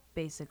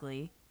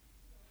 basically,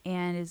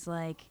 and is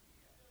like,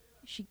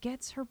 she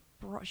gets her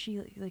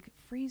she like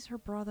frees her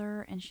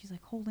brother, and she's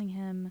like holding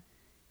him.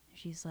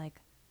 She's like,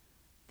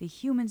 the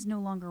humans no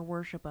longer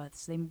worship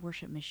us; they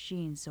worship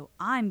machines. So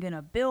I'm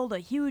gonna build a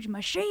huge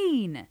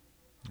machine.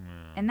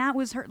 And that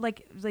was her,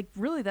 like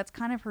really, that's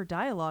kind of her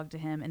dialogue to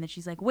him. And then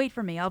she's like, wait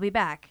for me, I'll be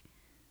back.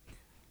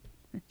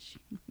 And she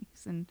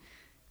leaves, and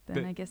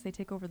then I guess they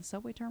take over the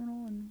subway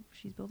terminal, and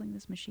she's building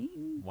this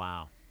machine.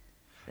 Wow.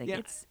 Like,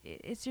 yeah.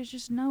 It's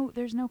just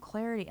there's no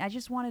clarity. I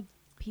just wanted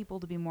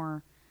people to be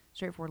more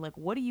straightforward. Like,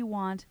 what do you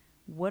want?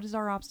 What is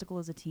our obstacle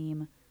as a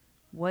team?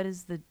 What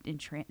does the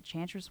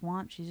Enchantress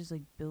want? She's just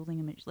like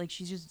building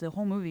she's just, the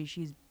whole movie,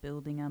 she's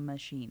building a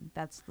machine.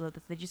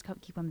 They just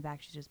keep coming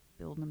back. She's just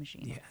building a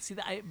machine. Yeah, see,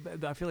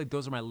 I feel like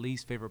those are my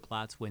least favorite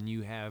plots, when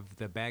you have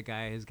the bad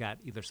guy has got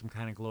either some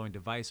kind of glowing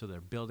device or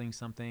they're building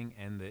something,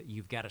 and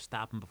you've got to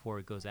stop him before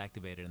it goes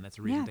activated, and that's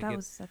the reason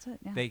that's it.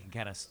 Yeah. They can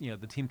kind of, you know,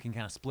 the team can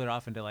kind of split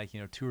off into like,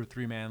 you know, 2 or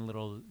 3 man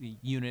little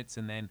units,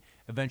 and then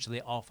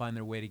eventually all find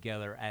their way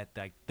together at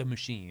like the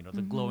machine or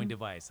the glowing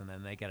device, and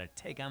then they got to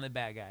take on the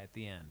bad guy at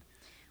the end.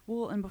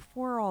 Well, and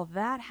before all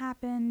that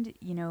happened,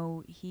 you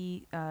know,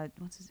 he,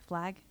 what's his,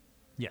 Flag?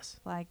 Yes.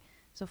 Flag.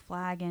 So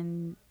Flag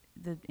and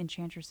the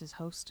Enchantress's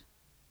host,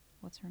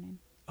 what's her name?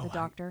 The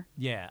doctor?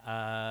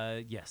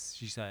 Yes.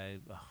 She's, oh,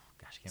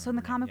 gosh, I can't So in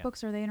the remember comic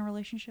books, are they in a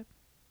relationship?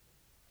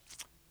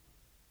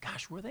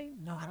 Gosh, were they?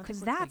 No, I don't think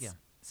because that's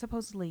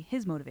supposedly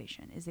his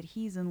motivation, is that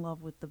he's in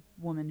love with the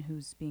woman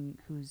who's being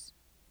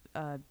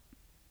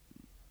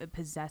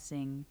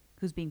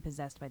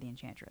possessed by the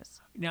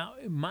Enchantress. Now,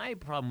 my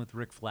problem with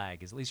Rick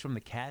Flag is, at least from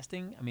the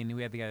casting, I mean,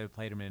 we had the guy who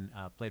played him in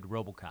played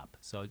RoboCop.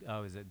 So,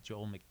 is it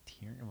Joel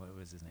McTiernan? What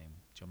was his name?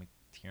 Joe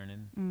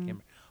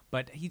McTiernan?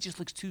 But he just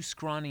looks too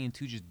scrawny and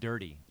too just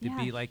dirty to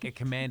be like a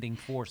commanding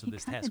force of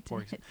this task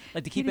force.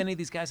 Like, to keep any of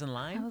these guys in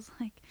line? I was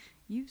like,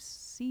 you've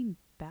seen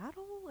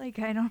battle? Like,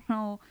 I don't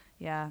know.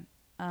 Yeah.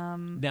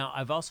 Now,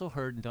 I've also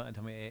heard, and don't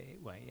tell me,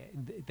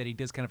 that he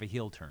does kind of a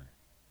heel turn.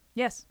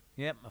 Yes.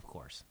 Yep, of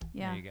course.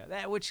 Yeah. There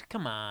you go.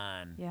 Come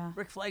on. Yeah.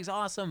 Rick Flag's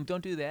awesome.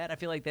 Don't do that. I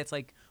feel like that's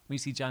like when you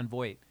see John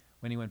Voight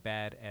when he went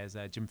bad as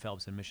Jim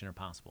Phelps in Mission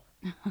Impossible.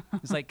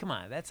 It's like, come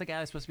on, that's the guy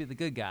who's supposed to be the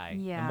good guy.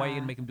 Yeah. And why are you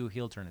going to make him do a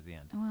heel turn at the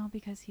end? Well,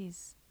 because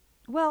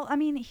I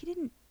mean, he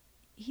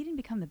didn't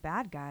become the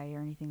bad guy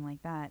or anything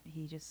like that.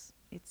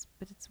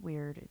 But it's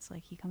weird. It's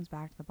like he comes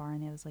back to the bar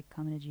and they have this like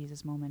coming to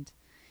Jesus moment.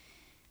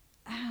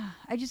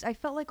 I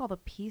felt like all the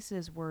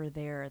pieces were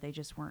there. They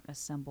just weren't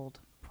assembled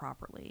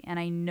properly. And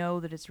I know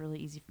that it's really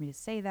easy for me to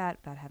say that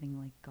without having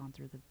like gone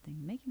through the thing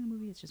making the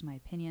movie. It's just my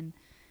opinion.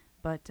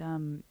 But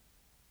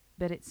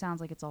it sounds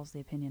like it's also the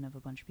opinion of a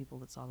bunch of people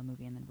that saw the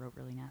movie and then wrote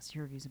really nasty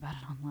reviews about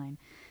it online.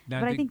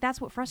 But I think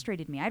that's what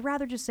frustrated me. I'd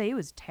rather just say it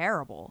was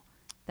terrible.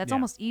 That's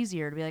almost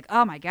easier to be like,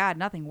 oh my God,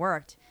 nothing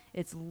worked.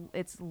 It's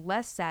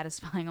less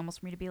satisfying almost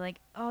for me to be like,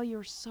 oh,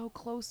 you're so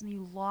close and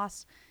you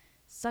lost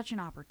such an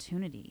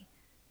opportunity,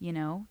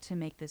 to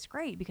make this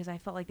great, because I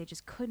felt like they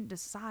just couldn't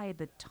decide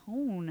the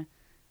tone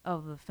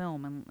of the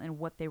film and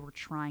what they were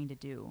trying to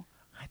do.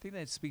 I think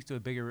that speaks to a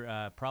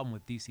bigger problem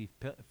with DC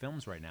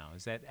films right now.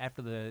 Is that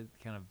after the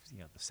kind of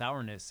the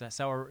sourness, the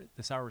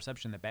sour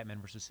reception that Batman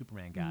versus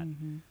Superman got,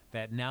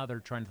 that now they're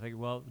trying to think,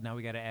 well, now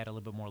we got to add a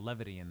little bit more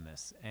levity in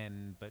this,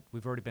 but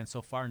we've already been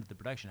so far into the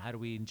production. How do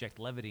we inject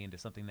levity into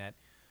something that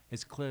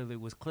was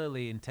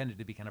clearly intended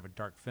to be kind of a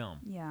dark film?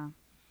 Yeah,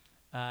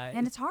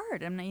 and it's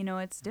hard.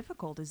 It's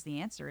difficult is the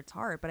answer. It's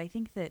hard, but I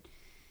think that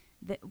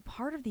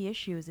part of the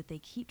issue is that they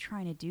keep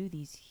trying to do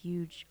these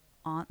huge.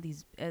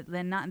 This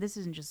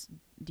isn't just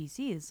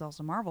DC, it's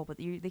also Marvel, but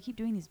they keep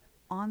doing these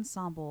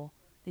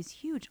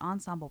huge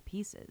ensemble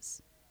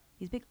pieces,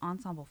 these big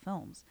ensemble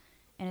films,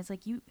 and it's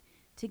like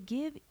to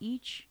give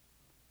each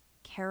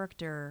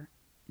character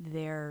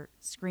their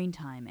screen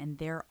time and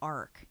their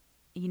arc,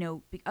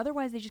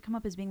 otherwise they just come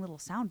up as being little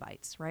sound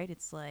bites, right?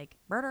 It's like,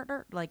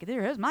 like,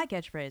 here's my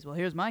catchphrase, well,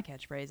 here's my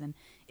catchphrase, and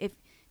if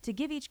to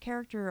give each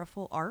character a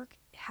full arc,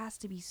 it has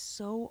to be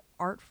so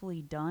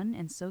artfully done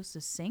and so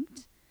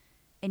succinct.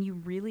 And you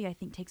really, I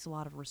think, takes a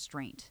lot of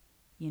restraint,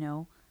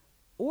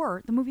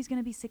 or the movie's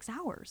going to be 6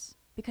 hours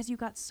because you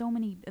got so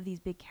many of these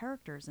big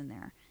characters in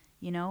there,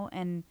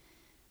 and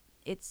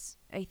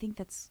I think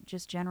that's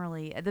just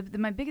generally,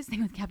 my biggest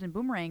thing with Captain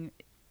Boomerang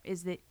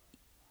is that,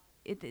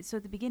 so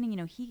at the beginning,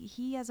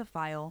 he has a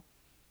file,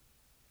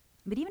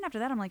 but even after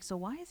that, I'm like, so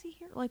why is he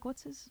here? Like,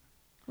 what's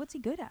he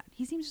good at?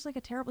 He seems just like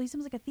he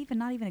seems like a thief and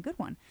not even a good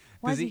one.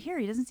 Why is he here?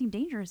 He doesn't seem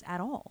dangerous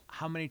at all.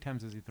 How many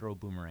times does he throw a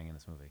boomerang in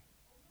this movie?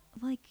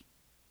 Like,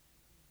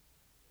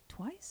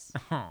 twice?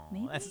 Oh,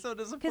 maybe? That's so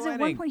disappointing. Because at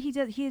one point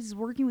he is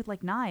working with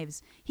like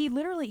knives. He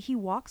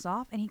walks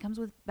off and he comes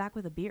back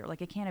with a beer,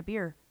 like a can of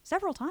beer,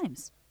 several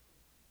times.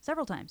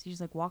 He just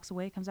like walks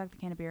away, comes back with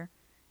a can of beer.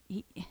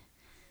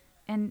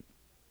 And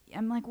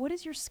I'm like, what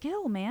is your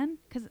skill, man?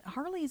 Because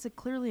Harley is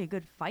clearly a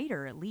good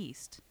fighter, at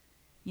least.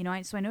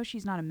 So I know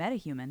she's not a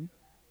metahuman.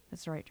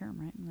 That's the right term,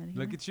 right? Metahuman?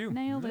 Look at you.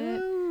 Nailed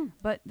it.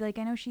 But like,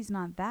 I know she's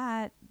not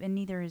that, and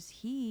neither is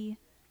he.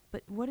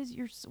 But what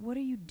are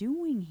you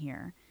doing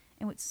here?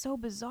 And what's so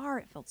bizarre,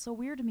 it felt so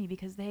weird to me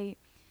because they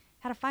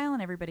had a file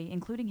on everybody,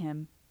 including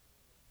him.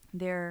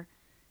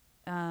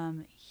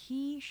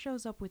 He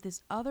shows up with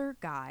this other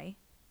guy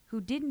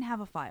who didn't have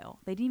a file.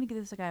 They didn't even give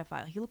this guy a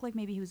file. He looked like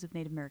maybe he was of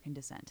Native American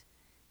descent.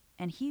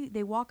 And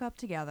they walk up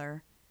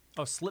together.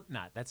 Oh,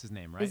 Slipknot. That's his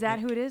name, right? Is that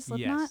who it is,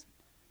 Slipknot? Yes.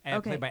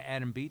 Okay. Played by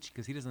Adam Beach,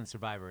 because he doesn't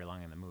survive very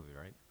long in the movie,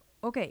 right?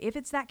 Okay, if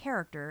it's that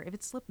character, if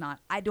it's Slipknot,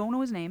 I don't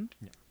know his name.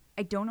 Yeah.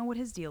 I don't know what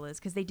his deal is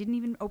because they didn't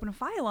even open a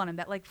file on him.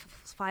 That like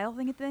file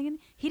thing. He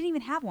didn't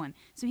even have one.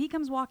 So he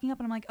comes walking up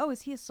and I'm like, oh,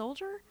 is he a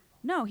soldier?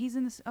 No, he's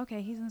in this.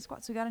 Okay, he's in the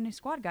squad. So we got a new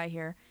squad guy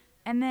here.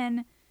 And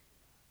then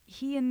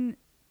he and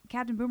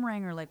Captain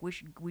Boomerang are like, we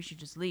should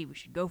just leave. We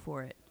should go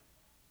for it.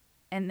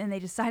 And then they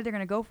decide they're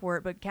going to go for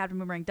it, but Captain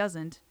Boomerang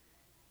doesn't.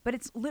 But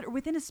it's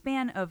within a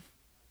span of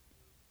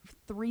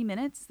 3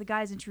 minutes, the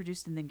guy's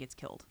introduced and then gets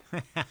killed.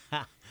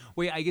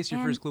 Well, I guess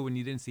your first clue when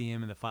you didn't see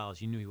him in the files,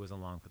 you knew he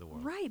wasn't along for the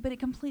world. Right, but it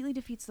completely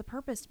defeats the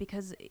purpose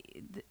because,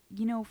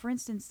 for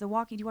instance, do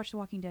you watch The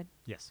Walking Dead?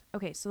 Yes.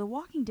 Okay, so The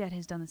Walking Dead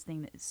has done this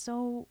thing that is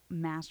so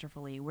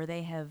masterfully where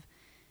they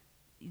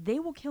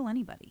will kill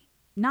anybody.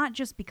 Not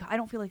just because, I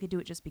don't feel like they do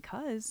it just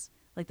because,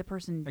 like the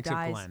person Except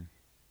dies. Glenn.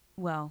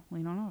 Well,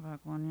 we don't know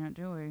about Glenn yet,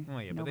 do we?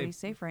 Well, yeah, Nobody's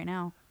safe right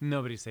now.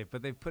 Nobody's safe,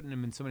 but they've put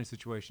him in so many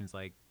situations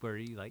where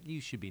you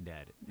should be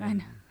dead. I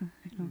know.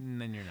 And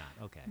then you're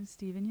not. Okay. And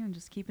Steven Yeun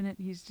just keeping it.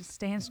 He's just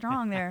staying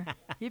strong there.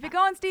 Keep it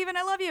going, Steven.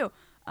 I love you.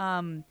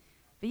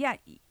 But yeah,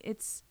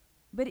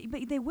 but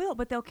they will.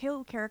 But they'll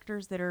kill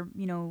characters that are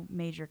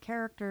major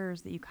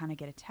characters that you kind of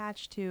get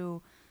attached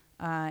to,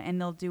 and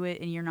they'll do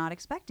it, and you're not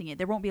expecting it.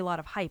 There won't be a lot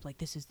of hype like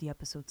this is the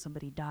episode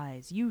somebody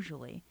dies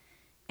usually,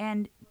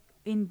 and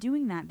in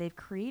doing that, they've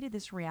created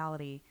this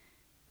reality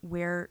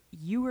where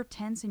you are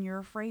tense and you're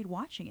afraid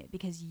watching it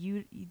because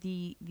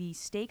the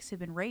stakes have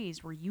been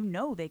raised where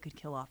they could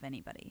kill off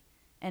anybody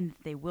and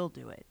they will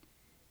do it,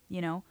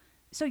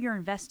 So you're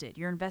invested.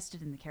 You're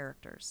invested in the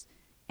characters,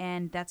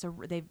 and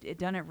they've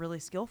done it really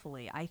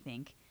skillfully, I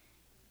think.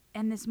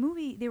 And this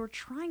movie, they were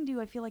trying to,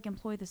 I feel like,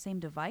 employ the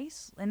same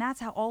device, and that's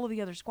how all of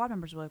the other squad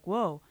members were like,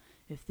 "Whoa,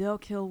 if they'll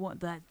kill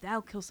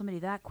somebody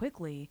that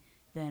quickly,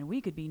 then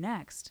we could be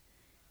next."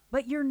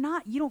 But you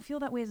don't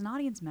feel that way as an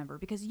audience member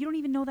because you don't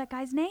even know that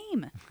guy's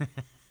name.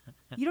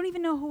 You don't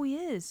even know who he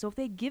is. So if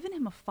they'd given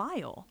him a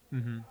file,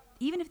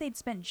 even if they'd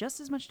spent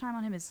just as much time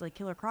on him as like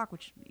Killer Croc,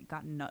 which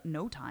got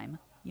no time,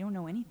 you don't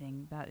know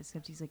anything about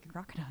except he's like a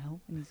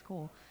crocodile and he's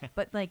cool.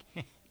 But like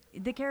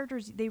the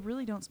characters, they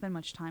really don't spend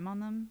much time on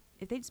them.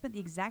 If they'd spent the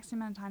exact same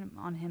amount of time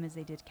on him as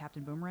they did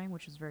Captain Boomerang,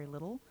 which was very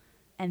little,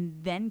 and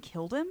then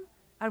killed him,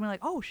 I'd be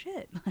like, oh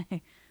shit.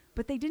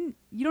 But they didn't.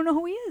 You don't know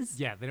who he is.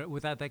 Yeah, they don't,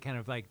 without that kind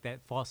of like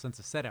that false sense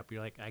of setup,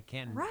 you're like, I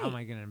can't. Right. How am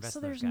I going to invest So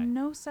in this there's guy?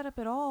 no setup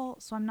at all.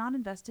 So I'm not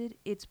invested.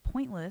 It's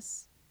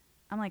pointless.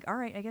 I'm like, all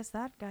right, I guess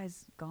that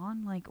guy's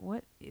gone. Like,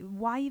 what?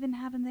 Why even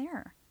have him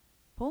there?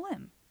 Pull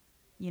him.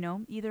 You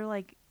know, either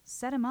like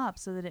set him up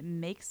so that it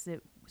makes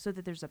it so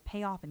that there's a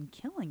payoff in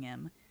killing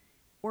him,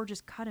 or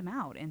just cut him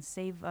out and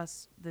save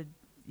us the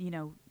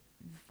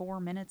 4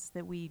 minutes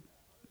that we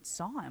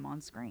saw him on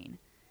screen.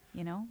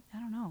 You know, I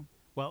don't know.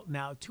 Well,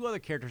 now 2 other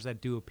characters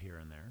that do appear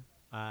in there.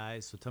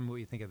 So tell me what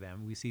you think of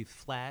them. We see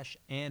Flash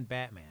and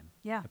Batman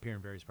appear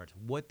in various parts.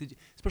 What did you,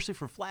 especially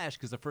for Flash,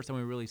 because the first time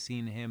we really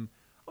seen him,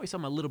 we saw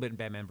him a little bit in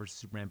Batman versus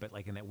Superman, but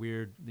like in that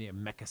weird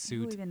mecha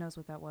suit. Who even knows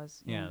what that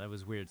was? Yeah, that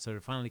was weird. So to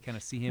finally kind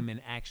of see him in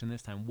action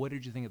this time, what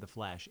did you think of the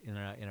Flash in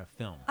a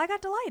film? I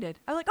got delighted.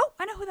 I was like, oh,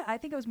 I know who that. I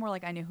think it was more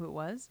like I knew who it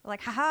was.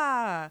 Like,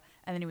 haha,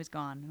 and then he was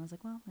gone, and I was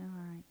like, well, yeah, all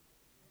right.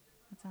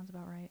 That sounds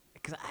about right.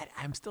 Because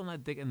I'm still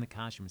not digging the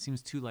costume. It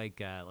seems too like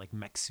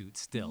mech suit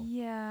still.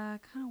 Yeah,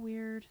 kind of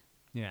weird.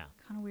 Yeah.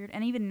 Kind of weird.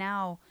 And even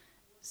now,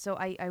 so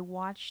I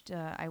watched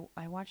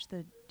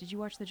the. Did you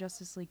watch the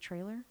Justice League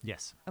trailer?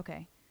 Yes.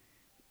 Okay.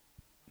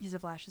 Because the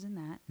Flash is in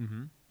that.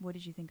 Mm-hmm. What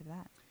did you think of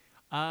that?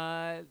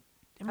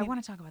 I mean, I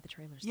want to talk about the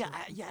trailers. Yeah,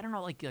 too. I don't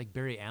know, like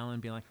Barry Allen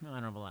being like, no, I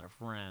don't have a lot of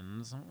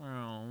friends.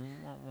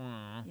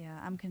 Yeah,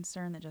 I'm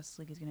concerned that Justice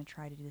League is going to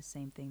try to do the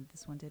same thing that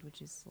this one did,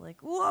 which is like,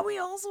 well, we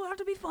also have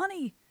to be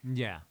funny.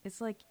 Yeah.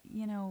 It's like,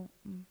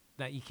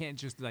 that you can't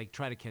just like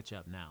try to catch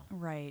up now.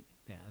 Right.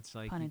 Yeah, it's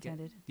like Pun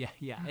intended. Yeah.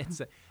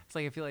 It's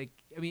like I feel like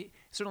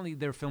certainly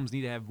their films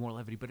need to have more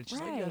levity, but it's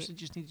just like you also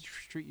just need to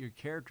treat your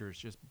characters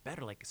just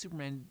better. Like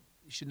Superman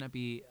should not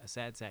be a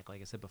sad sack,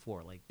 like I said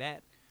before. Like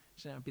that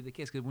should not be the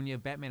case, because when you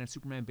have Batman and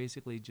Superman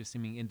basically just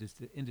seeming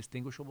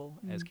indistinguishable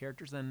as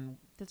characters, then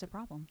that's a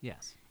problem.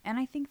 Yes. And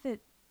I think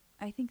that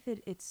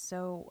it's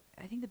so.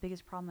 I think the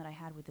biggest problem that I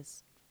had with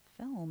this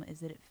film is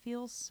that it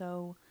feels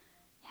so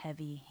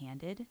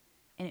heavy-handed,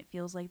 and it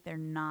feels like they're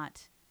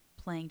not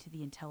playing to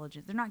the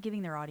intelligence. They're not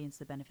giving their audience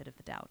the benefit of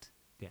the doubt.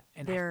 Yeah,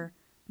 and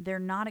they're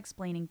not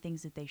explaining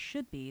things that they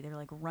should be. They're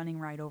like running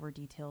right over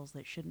details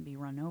that shouldn't be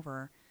run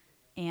over,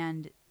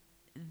 and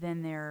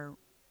then they're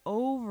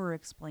over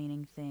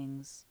explaining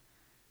things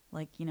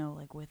like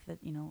with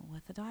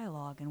the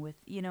dialogue and with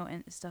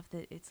and stuff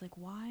that it's like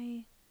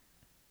why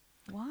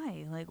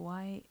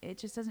it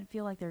just doesn't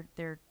feel like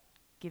they're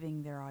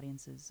giving their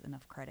audiences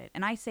enough credit.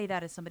 And I say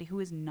that as somebody who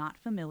is not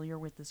familiar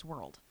with this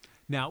world.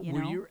 Now,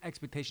 were your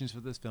expectations for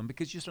this film,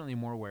 because you're certainly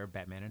more aware of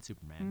Batman and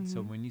Superman,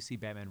 so when you see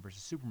Batman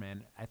versus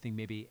Superman, I think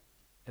maybe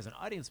as an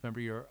audience member,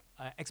 your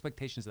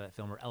expectations of that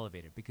film are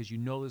elevated because you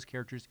know those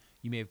characters.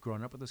 You may have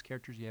grown up with those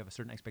characters. You have a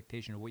certain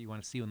expectation of what you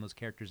want to see when those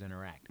characters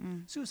interact.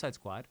 Suicide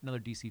Squad, another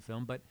DC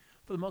film, but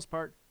for the most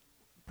part,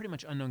 pretty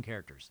much unknown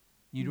characters.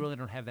 You really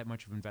don't have that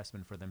much of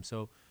investment for them.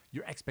 So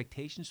your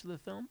expectations for the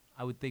film,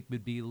 I would think,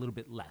 would be a little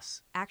bit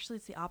less. Actually,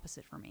 it's the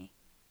opposite for me.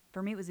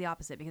 For me, it was the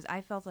opposite because I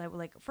felt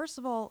like, first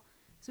of all,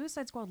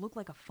 Suicide Squad looked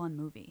like a fun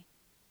movie.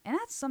 And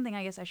that's something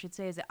I guess I should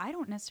say is that I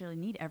don't necessarily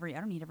need every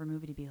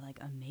movie to be like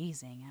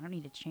amazing. I don't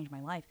need to change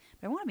my life,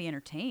 but I want to be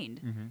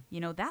entertained.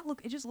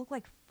 It just looked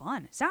like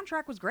fun.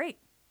 Soundtrack was great.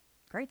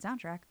 Great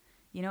soundtrack.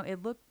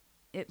 It looked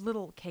a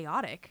little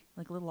chaotic,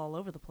 like a little all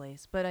over the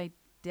place, but I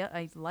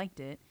liked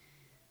it.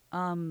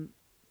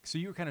 So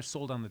you were kind of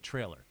sold on the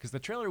trailer because the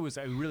trailer was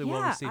really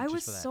well received. Yeah, I was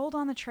just for that. sold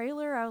on the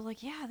trailer. I was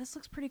like, yeah, this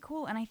looks pretty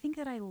cool. And I think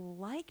that I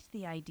liked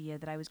the idea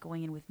that I was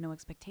going in with no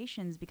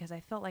expectations because I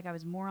felt like I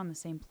was more on the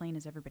same plane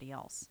as everybody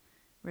else.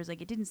 Whereas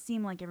like it didn't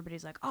seem like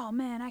everybody's like, oh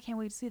man, I can't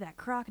wait to see that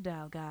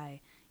crocodile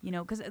guy.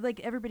 Because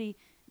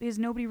because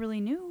nobody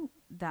really knew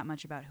that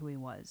much about who he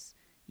was.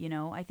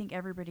 I think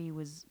everybody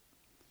was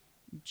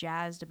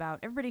jazzed about,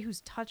 everybody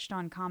who's touched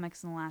on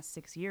comics in the last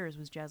 6 years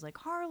was jazzed like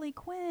Harley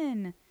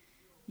Quinn.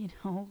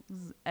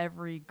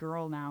 Every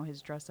girl now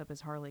has dressed up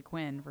as Harley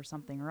Quinn for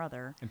something or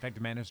other. In fact,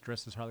 Amanda's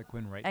dressed as Harley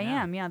Quinn now. I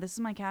am, yeah. This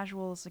is my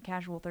casual. It's a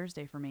casual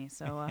Thursday for me.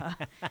 So,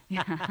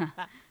 yeah.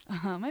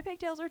 My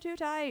pigtails are too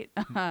tight.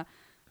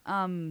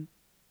 So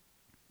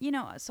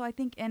I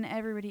think, and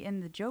everybody,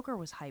 and the Joker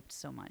was hyped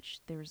so much.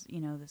 There's,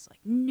 this like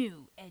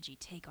new edgy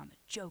take on the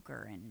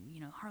Joker, and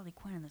Harley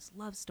Quinn and this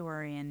love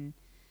story, and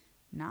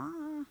nah.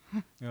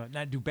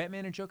 Now, do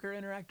Batman and Joker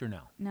interact or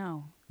no?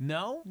 No.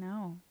 No?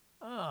 No.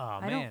 Oh,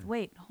 man. I don't.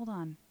 Wait, hold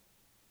on.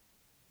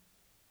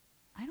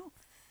 I don't.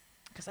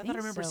 Because I thought I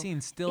remember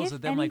seeing stills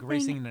of them like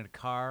racing in a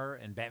car,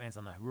 and Batman's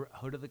on the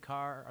hood of the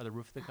car or the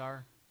roof of the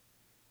car.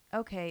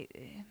 Okay,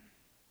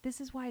 this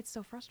is why it's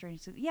so frustrating.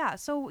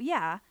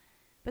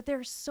 But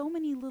there's so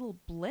many little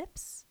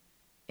blips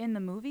in the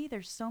movie.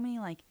 There's so many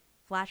like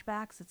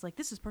flashbacks. It's like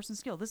this is person's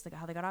skill. This is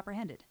how they got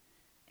apprehended,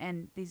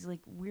 and these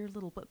like weird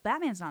little. But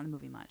Batman's not in the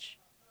movie much.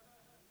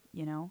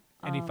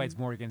 And he fights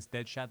more against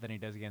Deadshot than he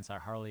does against our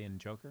Harley and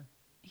Joker.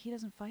 He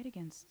doesn't fight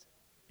against.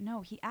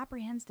 No, he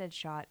apprehends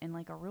Deadshot in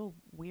like a real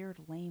weird,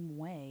 lame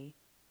way.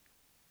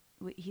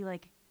 He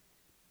like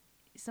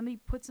somebody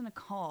puts in a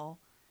call,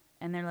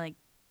 and they're like,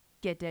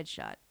 "Get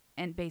Deadshot,"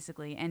 and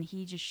basically, and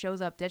he just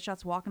shows up.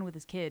 Deadshot's walking with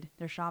his kid.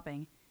 They're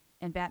shopping,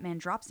 and Batman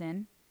drops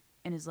in,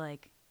 and is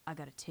like, "I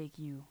gotta take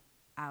you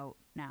out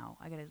now.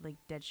 I gotta like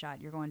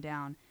Deadshot. You're going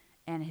down."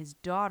 And his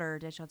daughter,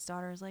 Deadshot's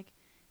daughter, is like,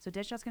 so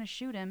Deadshot's gonna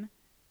shoot him,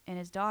 and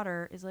his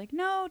daughter is like,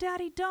 "No,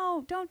 Daddy,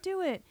 don't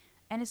do it,"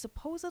 and is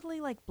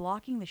supposedly like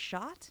blocking the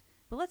shot.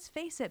 But let's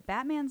face it,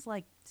 Batman's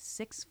like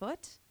 6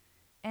 foot,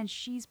 and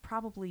she's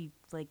probably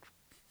like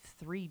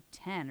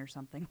 3'10" or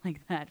something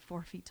like that,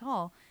 4 feet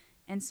tall,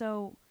 and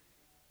so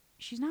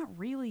she's not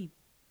really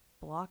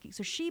blocking.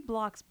 So she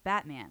blocks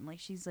Batman, like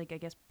she's like I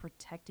guess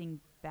protecting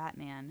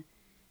Batman,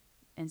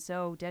 and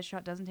so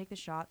Deadshot doesn't take the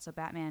shot. So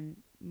Batman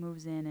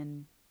moves in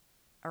and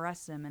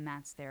arrests him, and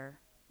that's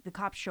the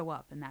cops show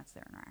up, and that's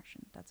their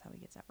interaction. That's how he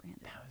gets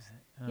apprehended. That was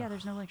it. Yeah,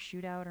 there's no like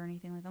shootout or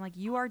anything like that. I'm like,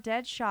 you are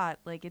Deadshot.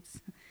 Like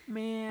it's,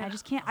 Man, I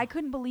just can't. I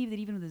couldn't believe that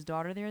even with his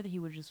daughter there, that he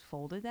would have just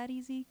folded that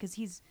easy, because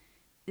he's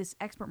this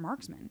expert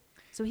marksman.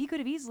 So he could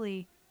have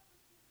easily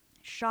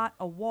shot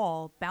a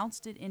wall,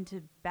 bounced it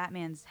into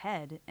Batman's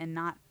head, and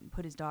not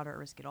put his daughter at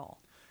risk at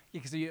all. Yeah,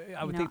 because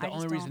I would think the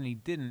only reason he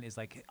didn't is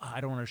like, I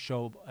don't want to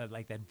show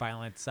like that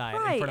violent side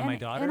in front of my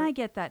daughter. And I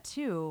get that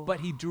too. But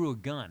he drew a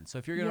gun. So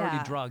if you're going to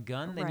already draw a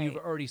gun, then you've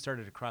already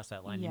started to cross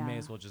that line. Yeah. You may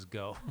as well just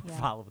go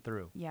follow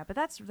through. Yeah, but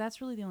that's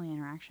really the only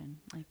interaction.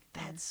 Like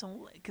That's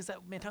so, because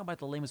man, talk about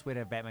the lamest way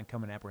to have Batman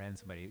come and apprehend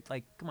somebody.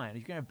 Like, come on, if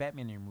you're going to have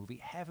Batman in your movie,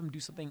 have him do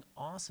something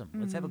awesome.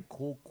 Let's have a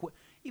cool,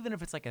 even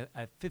if it's like a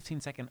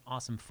 15-second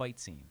awesome fight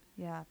scene.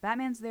 Yeah,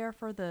 Batman's there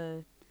for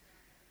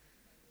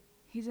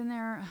he's in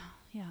there,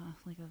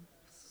 like a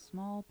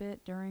small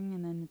bit during,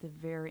 and then at the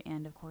very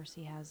end, of course,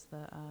 he has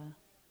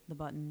the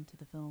button to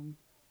the film.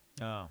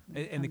 Oh,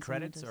 in the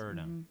credits or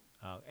no?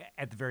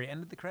 At the very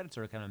end of the credits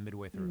or kind of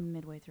midway through?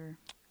 Midway through.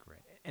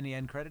 Great. Any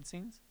end credit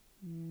scenes?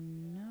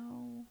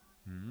 No.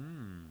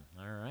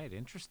 All right,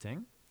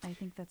 interesting. I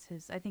think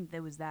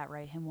that was that,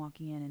 right? Him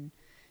walking in and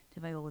to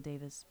Viola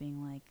Davis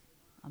being like,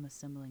 "I'm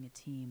assembling a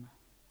team."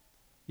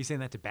 You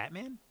saying that to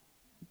Batman?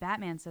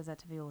 Batman says that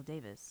to Viola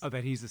Davis. Oh,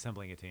 that he's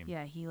assembling a team.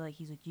 Yeah, he's like,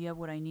 "Do you have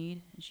what I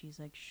need?" And she's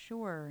like,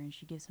 "Sure." And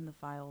she gives him the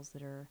files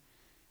that are,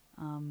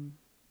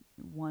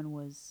 one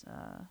was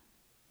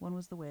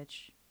the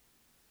witch,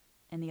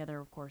 and the other,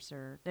 of course,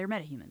 they're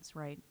metahumans,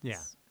 right? Yeah.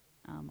 It's,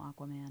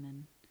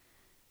 Aquaman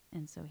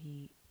and so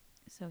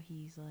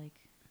he's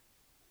like,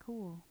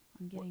 "Cool,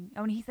 I'm getting."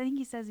 Oh, and I think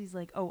he says he's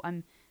like, "Oh,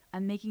 I'm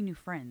making new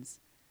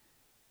friends,"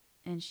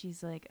 and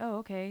she's like, "Oh,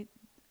 okay."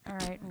 All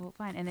right, well,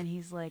 fine. And then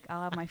he's like,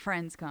 "I'll have my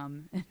friends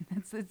come."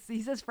 And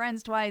he says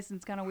friends twice, and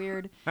it's kind of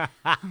weird.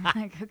 I'm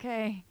like,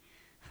 okay.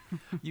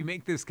 You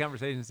make this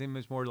conversation seem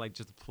much more like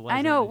just a pleasure.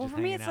 I know. Well, for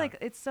me, it's like,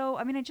 it's so,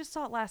 I mean, I just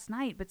saw it last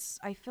night, but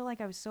I feel like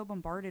I was so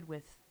bombarded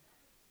with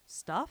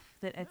stuff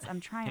that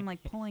I'm trying,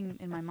 like, pulling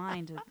in my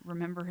mind to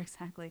remember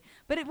exactly.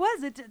 But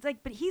it's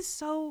like, but he's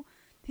so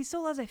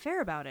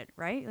laissez-faire about it,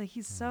 right? Like,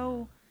 he's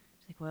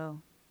like,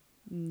 well,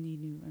 I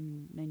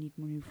need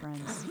more new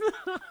friends.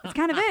 It's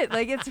kind of it.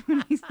 Like, it's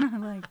when he's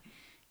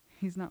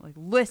not like,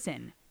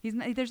 listen.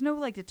 There's no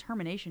like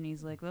determination.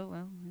 He's like,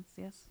 well, it's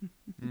yes.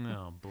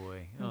 Oh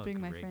boy. I'm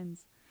being my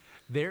friends.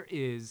 There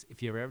is,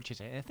 if you ever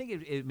chance, I think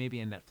it may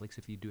be on Netflix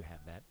if you do have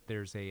that.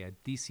 There's a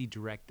DC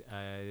direct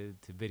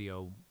to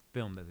video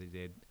film that they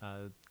did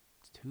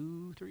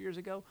 2-3 years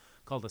ago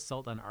called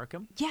Assault on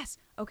Arkham. Yes.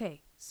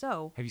 Okay.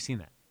 So have you seen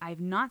that?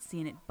 I've not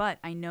seen it, but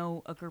I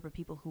know a group of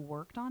people who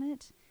worked on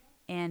it.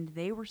 And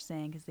they were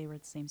saying, because they were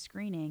at the same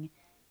screening,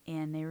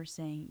 and they were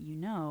saying,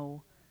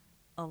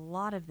 a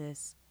lot of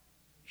this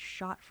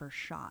shot for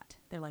shot.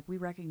 They're like, we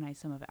recognize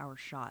some of our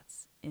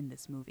shots in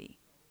this movie.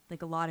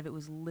 Like, a lot of it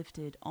was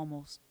lifted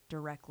almost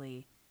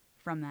directly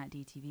from that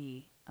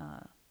DTV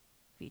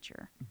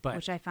feature,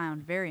 which I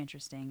found very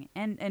interesting.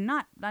 And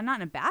not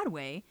in a bad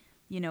way,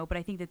 but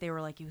I think that they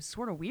were like, it was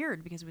sort of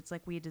weird because it's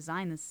like we had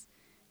designed this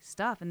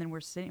stuff, and then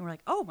we're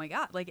like, oh my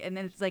God. Like, and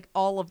then it's like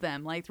all of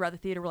them, like throughout the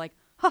theater, we're like,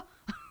 huh.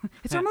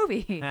 It's our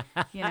movie,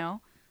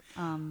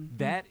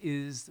 That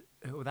is,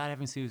 without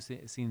having seen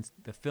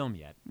the film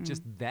yet,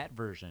 just that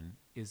version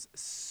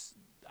is,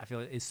 I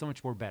feel, is so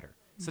much more better.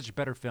 Such a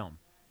better film.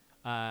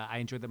 I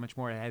enjoyed that much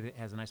more. It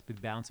has a nice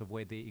balance of the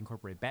way they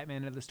incorporate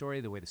Batman into the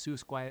story, the way the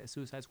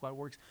Suicide Squad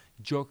works.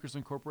 Joker's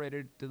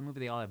incorporated to the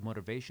movie. They all have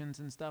motivations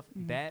and stuff.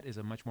 That is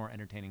a much more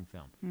entertaining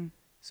film.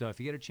 So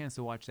if you get a chance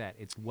to watch that,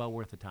 it's well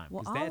worth the time.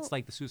 Because that's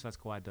like the Suicide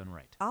Squad done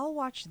right. I'll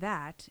watch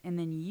that, and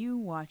then you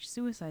watch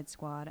Suicide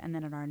Squad, and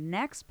then in our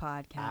next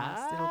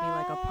podcast, it'll be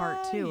like a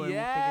part 2, and we'll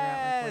figure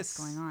out like what's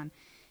going on.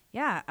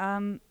 Yeah.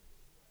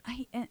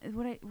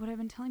 What I've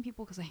been telling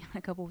people, because I got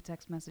a couple of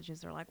text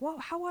messages, they're like, "Whoa,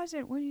 how was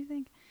it? What do you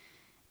think?"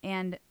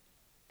 And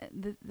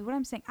what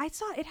I'm saying, I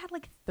saw it had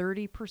like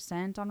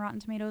 30% on Rotten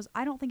Tomatoes.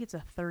 I don't think it's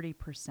a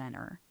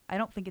 30%er. I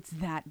don't think it's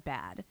that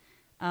bad.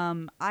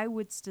 I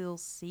would still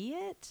see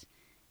it.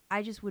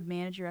 I just would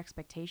manage your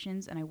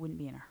expectations, and I wouldn't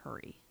be in a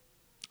hurry.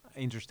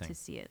 Interesting. To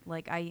see it.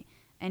 Like,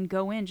 and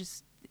go in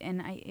just.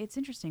 And it's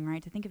interesting,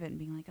 right, to think of it and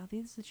being like, oh,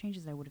 these are the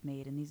changes I would have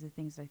made, and these are the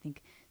things that I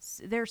think.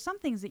 There are some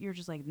things that you're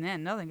just like, nah,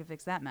 nothing can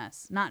fix that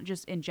mess. Not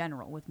just in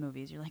general with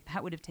movies. You're like,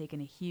 that would have taken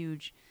a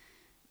huge,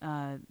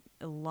 a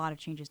lot of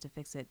changes to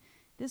fix it.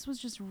 This was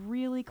just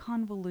really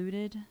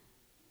convoluted,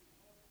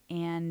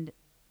 and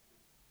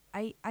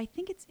I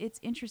think it's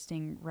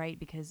interesting, right?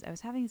 Because I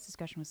was having this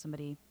discussion with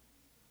somebody,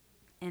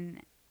 and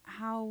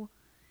how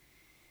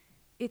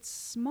it's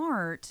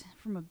smart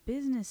from a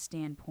business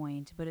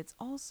standpoint, but it's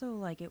also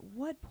like, at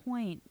what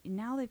point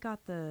now they've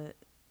got the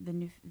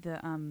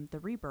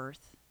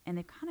rebirth, and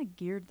they've kind of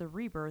geared the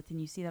rebirth,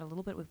 and you see that a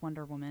little bit with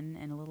Wonder Woman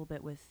and a little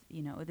bit with,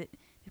 that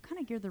they've kind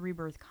of geared the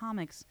rebirth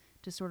comics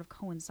to sort of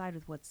coincide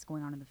with what's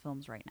going on in the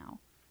films right now.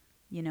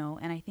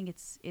 And I think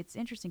it's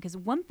interesting because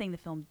one thing the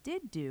film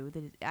did do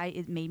that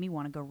it made me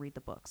want to go read the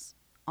books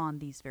on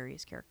these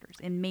various characters,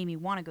 and made me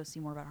want to go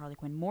see more about Harley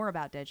Quinn, more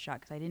about Deadshot,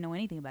 because I didn't know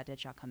anything about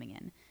Deadshot coming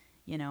in.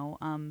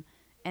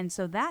 And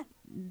so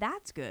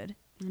that's good.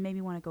 It made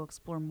me want to go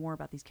explore more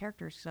about these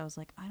characters, because I was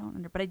like,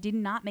 but it did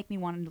not make me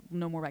want to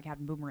know more about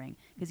Captain Boomerang,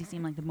 because he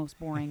seemed like the most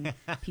boring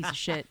piece of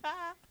shit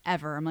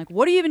ever. I'm like,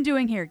 what are you even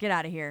doing here? Get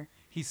out of here.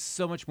 He's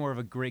so much more of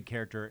a great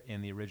character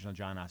in the original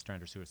John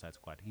Ostrander Suicide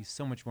Squad. He's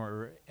so much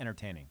more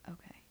entertaining.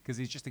 Okay. Because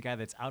he's just a guy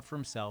that's out for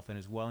himself and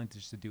is willing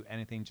to do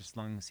anything just as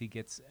long as he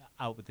gets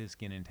out with his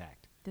skin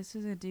intact. This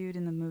is a dude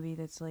in the movie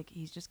that's like,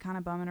 he's just kind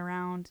of bumming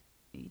around.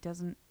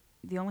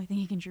 The only thing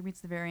he contributes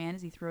to the very end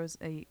is he throws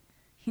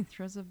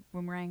a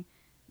boomerang.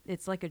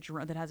 It's like a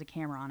drone that has a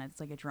camera on it. It's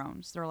like a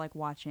drone. So they're like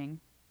watching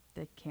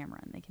the camera,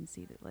 and they can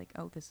see that, like,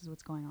 oh, this is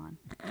what's going on.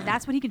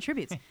 That's what he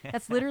contributes.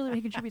 That's literally what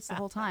he contributes the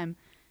whole time.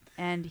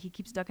 And he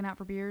keeps ducking out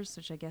for beers,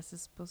 which I guess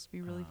is supposed to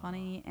be really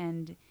funny.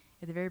 And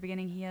at the very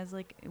beginning, he has,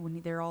 like,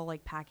 when they're all,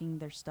 like, packing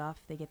their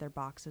stuff, they get their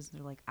boxes,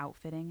 they're, like,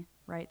 outfitting,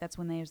 right? That's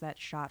when there's that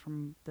shot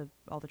from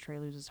all the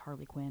trailers is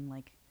Harley Quinn,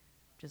 like,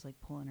 just, like,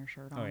 pulling her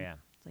shirt on. Oh, yeah.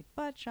 It's like,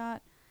 butt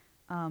shot.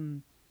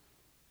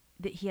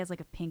 That he has, like,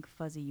 a pink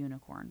fuzzy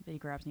unicorn that he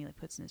grabs and he, like,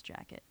 puts in his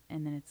jacket.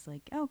 And then it's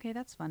like, oh, okay,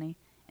 that's funny.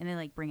 And they,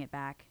 like, bring it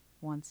back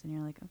once, and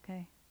you're like,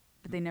 okay.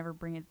 But they never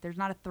bring it. There's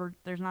not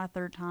a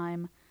third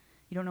time.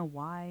 You don't know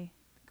why.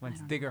 Come on,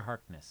 it's Digger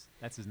Harkness.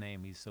 That's his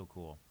name. He's so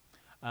cool.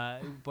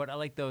 But I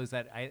like those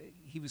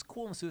he was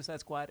cool in Suicide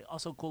Squad,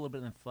 also cool a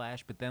little bit in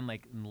Flash, but then,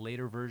 like, in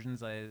later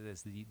versions,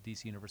 as the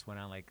DC universe went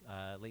on, like,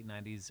 late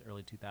 90s,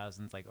 early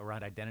 2000s, like,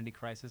 around Identity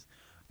Crisis,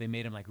 they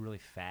made him, like, really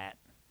fat.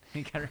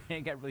 He got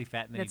really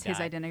fat, and then That's he died.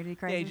 his Identity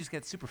Crisis? Yeah, he just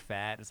got super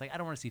fat. It's like, I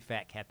don't want to see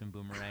fat Captain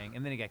Boomerang.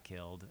 And then he got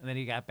killed. And then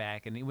he got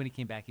back, and when he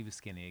came back, he was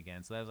skinny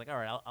again. So I was like, all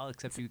right, I'll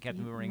accept you,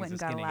 Captain Boomerang, as a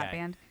skinny guy. Got a lap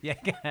band?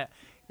 Yeah,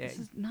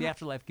 the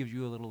afterlife gives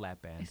you a little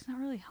lap band. It's not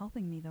really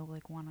helping me, though.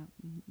 Like,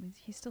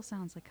 he still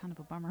sounds like kind of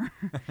a bummer.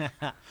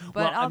 But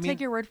Well, I'll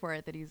take your word for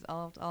it that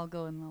I'll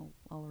go and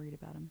I'll read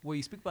about him. Well,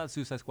 you speak about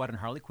Suicide Squad and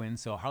Harley Quinn.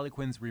 So Harley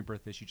Quinn's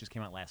rebirth issue just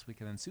came out last week,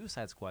 and then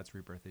Suicide Squad's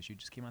rebirth issue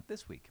just came out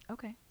this week.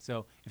 Okay.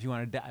 So if you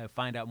want to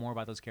find out more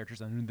about those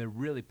characters, and they're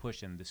really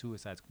pushing the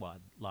Suicide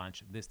Squad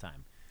launch this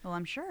time. Well,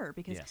 I'm sure,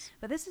 because Yes.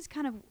 But this is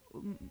kind of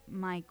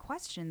my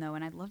question, though,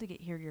 and I'd love to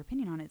hear your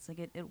opinion on it. It's like,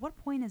 at what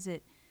point is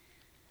it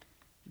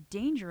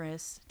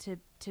dangerous to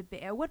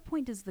be, at what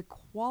point does the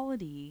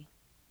quality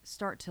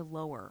start to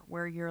lower,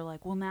 where you're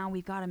like, well, now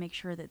we've got to make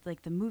sure that,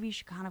 like, the movie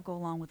should kind of go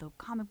along with the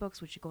comic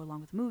books, which should go along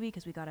with the movie,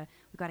 because we got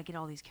to get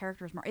all these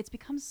characters more. It's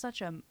become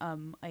such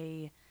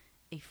a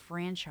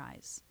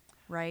franchise,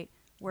 right?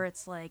 Where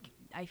it's like,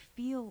 I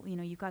feel,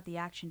 you've got the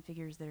action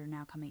figures that are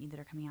now coming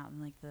out,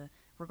 and, like,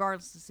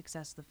 regardless of the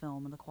success of the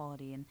film and the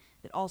quality, and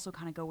that also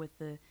kind of go with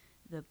the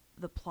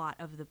plot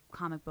of the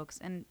comic books,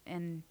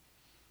 and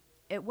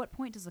at what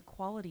point does the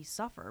quality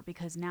suffer?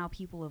 Because now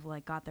people have,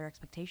 like, got their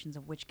expectations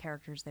of which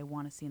characters they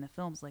want to see in the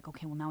films. Like,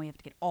 okay, well, now we have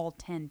to get all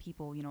 10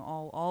 people,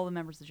 all the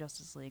members of the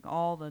Justice League,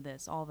 all the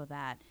this, all the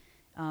that,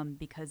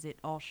 because it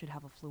all should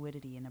have a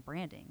fluidity and a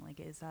branding.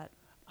 Like, is that?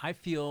 I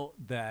feel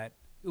that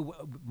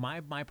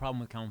my problem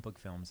with comic book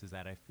films is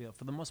that I feel,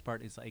 for the most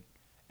part, it's like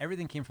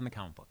everything came from the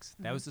comic books.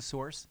 That was the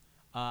source.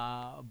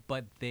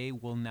 But they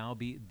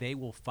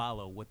will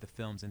follow what the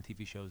films and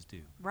TV shows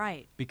do.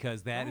 Right.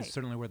 Because that is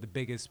certainly where the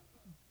biggest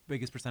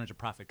percentage of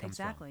profit comes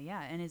from. Exactly,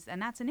 yeah.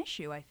 And that's an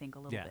issue, I think, a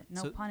little bit.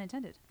 No pun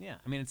intended. Yeah.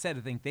 I mean, it's sad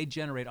to think they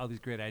generate all these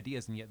great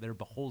ideas, and yet they're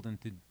beholden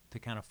to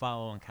kind of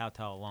follow and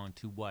kowtow along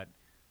to what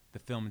the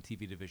film and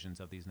TV divisions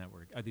of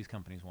these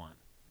companies want.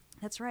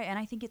 That's right. And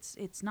I think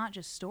it's not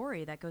just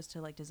story. That goes to,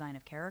 like, design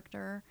of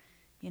character,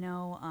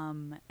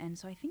 and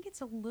so I think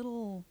it's a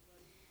little,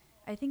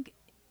 I think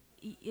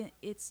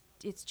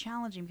it's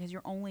challenging, because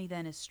you're only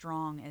then as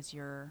strong as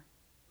your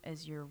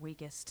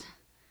weakest,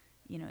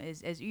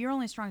 as you're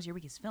only as strong as your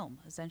weakest film,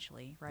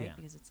 essentially, right? Yeah.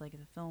 Because it's like, if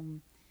the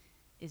film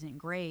isn't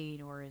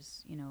great, or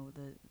is,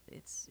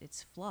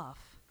 it's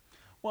fluff.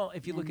 Well,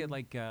 if you look at,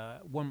 like,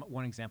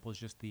 one example is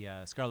just the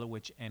Scarlet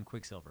Witch and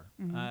Quicksilver,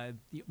 the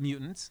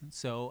mutants.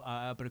 So,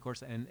 but of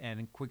course,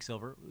 and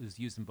Quicksilver was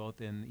used in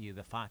both in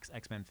the Fox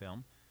X-Men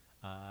film,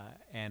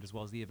 and as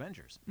well as the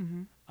Avengers.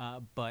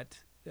 But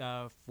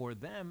for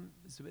them,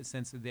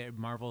 since they're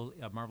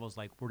Marvel's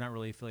like, we're not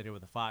really affiliated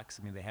with the Fox.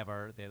 I mean, they have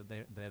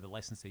they have the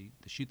license to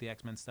shoot the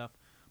X-Men stuff,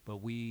 but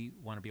we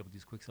want to be able to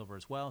use Quicksilver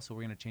as well. So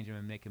we're going to change him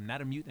and make him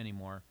not a mutant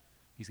anymore.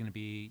 He's going to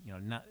be,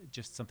 not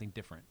just something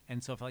different.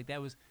 And so I felt like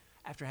that was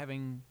after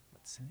having,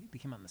 they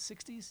came out in the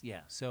 60s?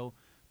 Yeah. So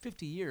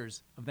 50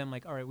 years of them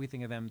like, all right, we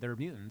think of them, they're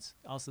mutants.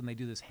 All of a sudden they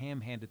do this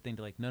ham-handed thing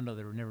to like, no,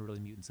 they were never really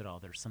mutants at all.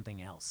 They're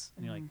something else.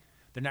 And you're like,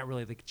 they're not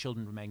really the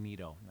children of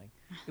Magneto. Like,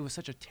 it was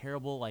such a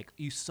terrible, like,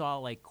 you saw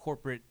like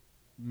corporate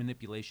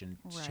manipulation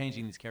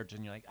changing these characters,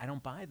 and you're like, I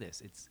don't buy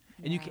this.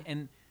 And you can,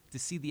 and to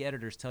see the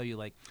editors tell you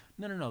like,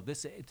 no,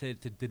 this to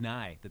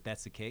deny that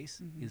that's the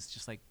case is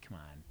just like, come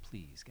on,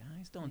 please,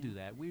 guys, don't do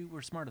that.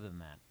 We're smarter than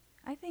that.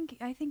 I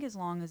think as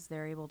long as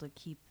they're able to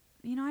keep,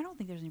 I don't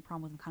think there's any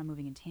problem with them kind of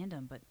moving in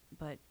tandem,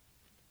 but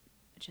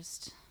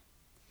just,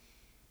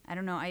 I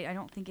don't know. I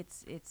don't think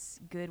it's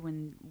good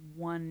when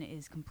one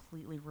is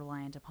completely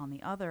reliant upon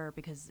the other,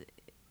 because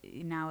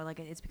now like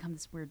it's become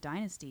this weird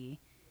dynasty,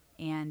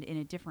 and in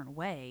a different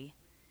way.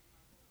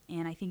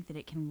 And I think that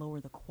it can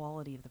lower the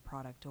quality of the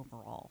product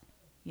overall,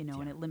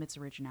 and it limits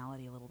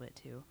originality a little bit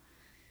too.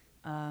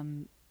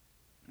 I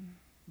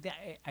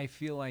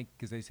feel like,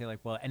 because they say like,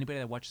 well, anybody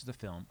that watches the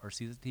film or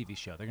sees the TV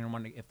show, they're going to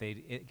want to, if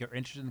they're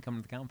interested in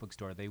coming to the comic book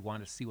store, they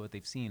want to see what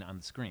they've seen on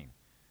the screen.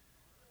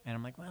 And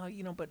I'm like, well,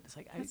 but it's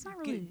like, that's not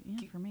really,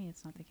 for me,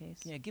 it's not the case.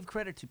 Yeah, give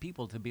credit to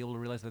people to be able to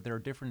realize that there are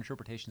different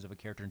interpretations of a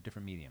character in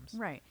different mediums.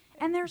 Right.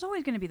 And there's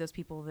always going to be those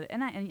people that,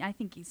 and I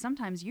think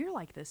sometimes you're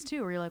like this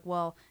too, where you're like,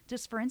 well,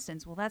 just for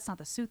instance, well, that's not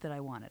the suit that I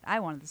wanted. I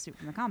wanted the suit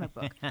from the comic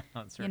book.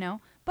 That's right.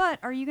 But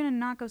are you going to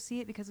not go see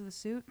it because of the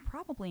suit?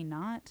 Probably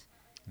not.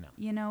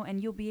 No.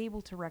 And you'll be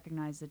able to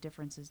recognize the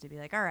differences to be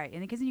like, all right,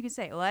 and because you can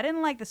say, well, I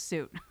didn't like the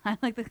suit, I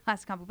like the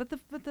classic comic, but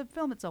the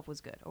film itself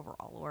was good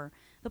overall, or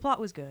the plot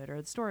was good,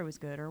 or the story was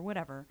good, or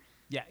whatever.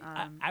 Yeah,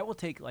 I will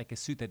take like a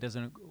suit that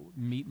doesn't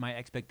meet my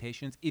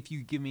expectations if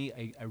you give me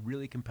a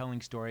really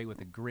compelling story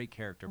with a great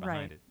character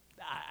behind it.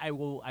 I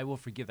will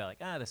forgive that. Like,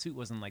 the suit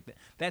wasn't like that.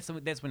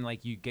 That's when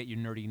like you get your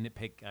nerdy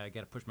nitpick. I got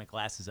to push my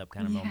glasses up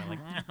kind of moment. Like,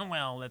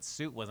 well, that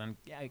suit wasn't.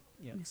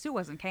 The suit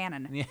wasn't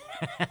canon.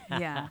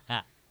 Yeah.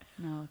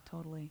 No,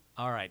 totally.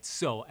 All right.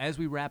 So as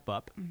we wrap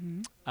up,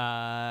 we're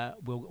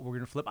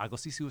gonna flip. I'll go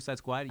see Suicide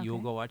Squad. Okay. You'll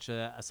go watch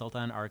Assault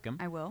on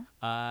Arkham. I will.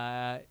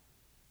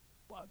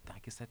 Well, I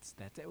guess that's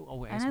it.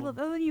 Oh, and I love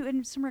you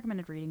and some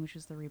recommended reading, which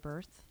is The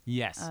Rebirth.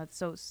 Yes.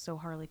 So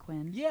Harley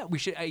Quinn. Yeah, we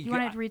should. You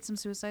want to read some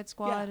Suicide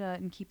Squad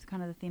and keep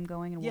kind of the theme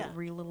going, and we'll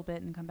read a little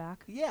bit and come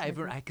back. Yeah,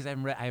 because I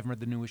haven't read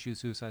the new issue of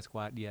Suicide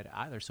Squad yet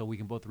either, so we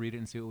can both read it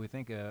and see what we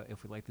think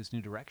if we like this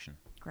new direction.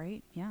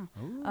 Great. Yeah.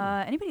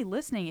 Anybody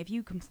listening, if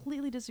you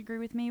completely disagree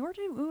with me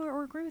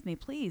or agree with me,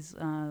 please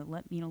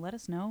let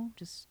us know.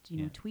 Just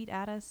tweet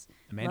at us.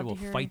 Amanda will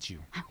fight you.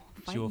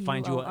 She will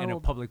find you in a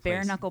public place.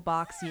 Bare knuckle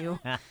box you.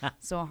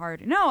 So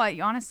hard. No,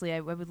 honestly,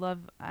 I would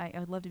love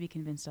to be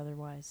convinced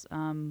otherwise. I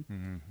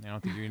don't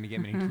think you're going to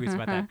get many tweets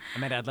about that.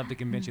 Amanda, I'd love to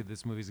convince you that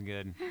this movie's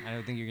good. I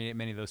don't think you're going to get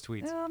many of those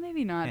tweets. Well,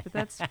 maybe not, but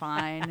that's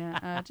fine.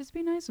 Just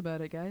be nice about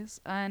it, guys.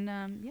 And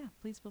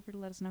please feel free to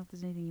let us know if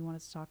there's anything you want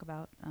us to talk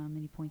about,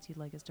 any points you'd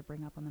like us to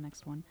bring up on the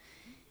next one.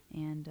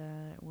 And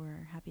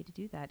we're happy to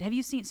do that. Have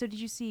you seen? So did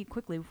you see,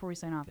 quickly before we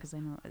sign off? Because I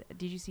know.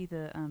 Did you see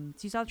the?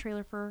 So you saw the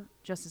trailer for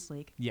Justice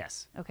League?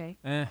 Yes. Okay.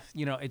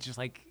 It's just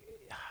like,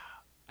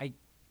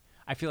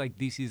 I feel like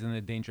DC's in the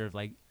danger of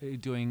like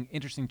doing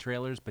interesting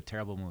trailers but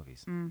terrible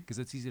movies, because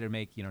it's easy to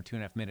make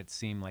 2.5 minutes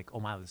seem like, oh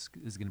wow, this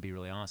is going to be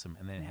really awesome,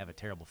 and then have a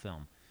terrible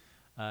film.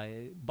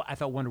 But I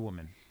thought Wonder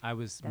Woman. I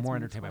was more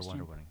entertained by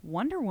Wonder Woman.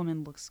 Wonder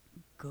Woman looks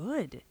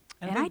good,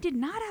 and I did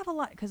not have a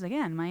lot, because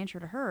again, my intro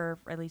to her,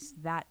 or at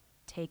least that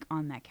take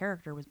on that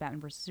character, was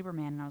Batman versus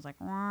Superman, and I was like,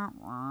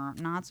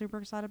 not super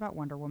excited about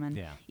Wonder Woman.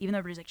 Yeah. Even though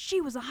everybody's like,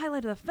 she was the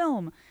highlight of the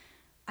film.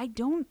 I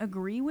don't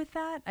agree with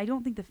that. I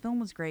don't think the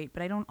film was great,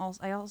 but I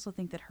also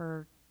think that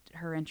her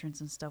entrance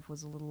and stuff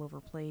was a little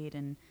overplayed,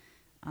 and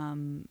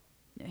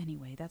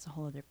anyway, that's a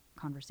whole other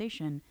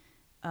conversation.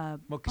 Well,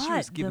 because she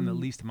was given the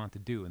least amount to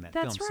do in that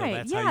film. That's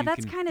right. So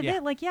that's kind of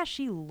it. Like, yeah,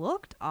 she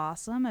looked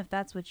awesome, if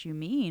that's what you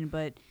mean,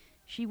 but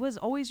she was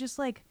always just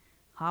like,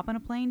 hop on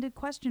a plane to ?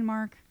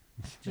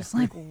 Just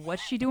like,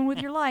 what's she doing with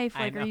your life?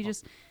 Like, are you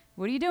just,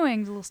 what are you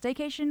doing? A little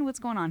staycation? What's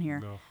going on here?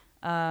 No.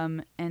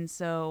 And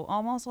so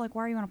I'm also like,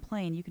 why are you on a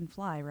plane? You can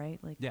fly, right?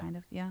 Like, kind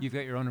of, yeah. You've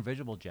got your own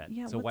invisible jet.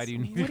 Yeah. So why do you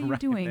need what to are you ride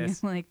doing?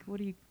 this? Like, what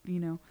do you,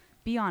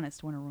 be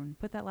honest, Wonder Woman.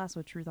 Put that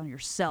lasso of truth on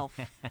yourself.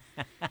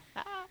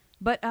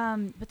 But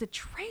the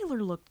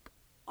trailer looked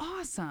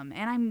awesome,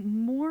 and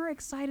I'm more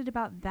excited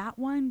about that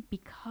one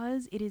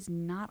because it is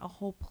not a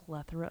whole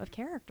plethora of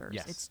characters.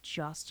 Yes. It's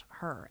just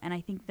her, and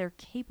I think they're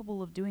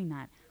capable of doing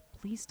that.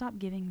 Please stop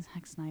giving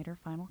Zack Snyder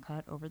Final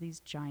Cut over these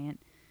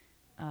giant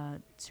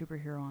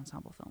superhero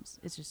ensemble films.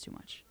 It's just too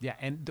much. Yeah,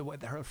 and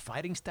her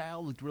fighting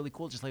style looked really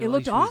cool. Just like it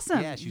looked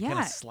awesome. She kind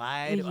of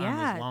slide on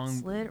those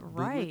long slid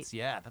right.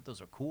 Yeah, I thought those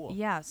were cool.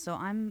 Yeah, so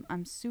I'm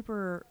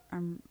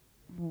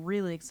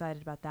really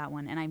excited about that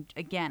one, and I'm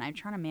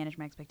trying to manage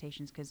my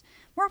expectations, because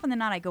more often than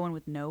not I go in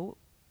with no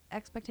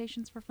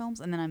expectations for films,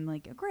 and then I'm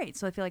like, oh, great.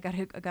 So I feel like I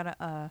got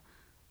a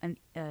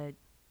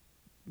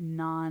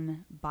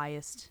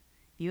non-biased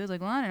view. I was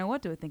like, well, I don't know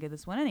what to think of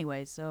this one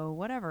anyway, so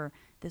whatever.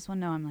 This one,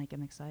 no, I'm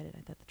excited.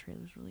 I thought the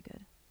trailer was really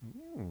good.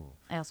 Ooh.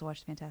 I also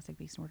watched Fantastic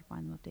Beasts in order to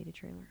find the updated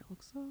trailer. It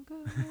looks so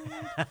good.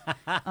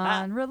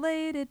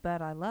 Unrelated,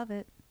 but I love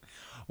it.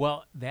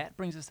 Well, that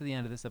brings us to the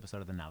end of this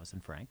episode of The Novice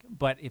and Frank.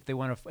 But if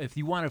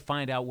you want to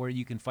find out where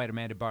you can fight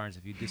Amanda Barnes,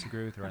 if you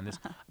disagree with her on this,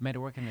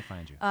 Amanda, where can they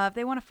find you? If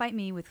they want to fight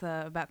me with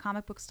about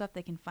comic book stuff,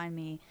 they can find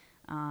me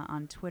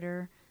on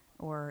Twitter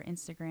or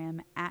Instagram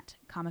at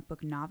Comic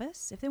Book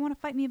Novice. If they want to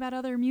fight me about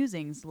other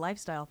musings,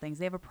 lifestyle things,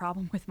 they have a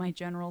problem with my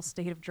general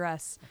state of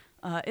dress,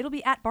 it'll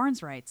be at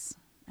Barnes Rights.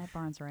 At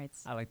Barnes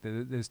Rights. I like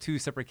those two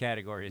separate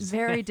categories.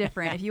 Very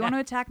different. If you want to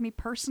attack me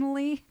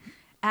personally,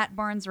 at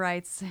Barnes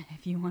Rights.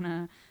 If you want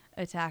to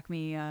attack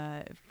me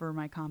for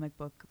my comic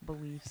book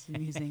beliefs and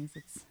musings,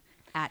 it's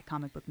at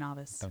Comic Book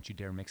Novice. Don't you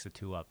dare mix the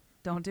two up.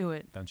 Don't do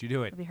it. Don't you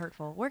do it. It'll be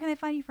hurtful. Where can they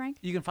find you, Frank?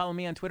 You can follow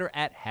me on Twitter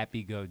at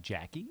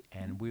HappyGoJackie,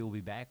 and we will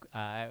be back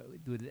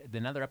with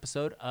another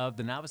episode of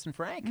The Novice and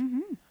Frank.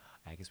 Mm-hmm.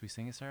 I guess we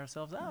sing us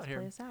ourselves out Let's here.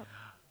 play us out.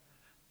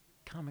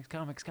 Comics,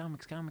 comics,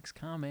 comics, comics,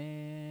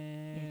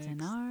 comics. It's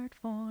an art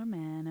form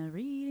and a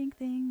reading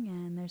thing,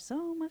 and there's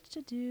so much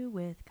to do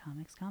with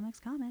comics, comics,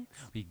 comics.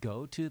 We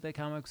go to the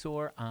comic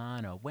store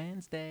on a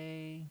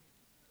Wednesday.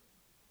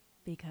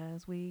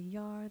 Because we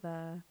are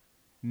the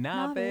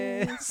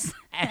Novice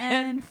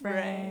and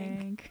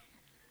Frank.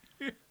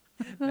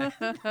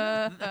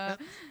 Nerds.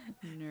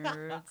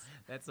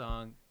 That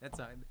song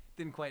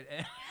didn't quite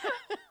end.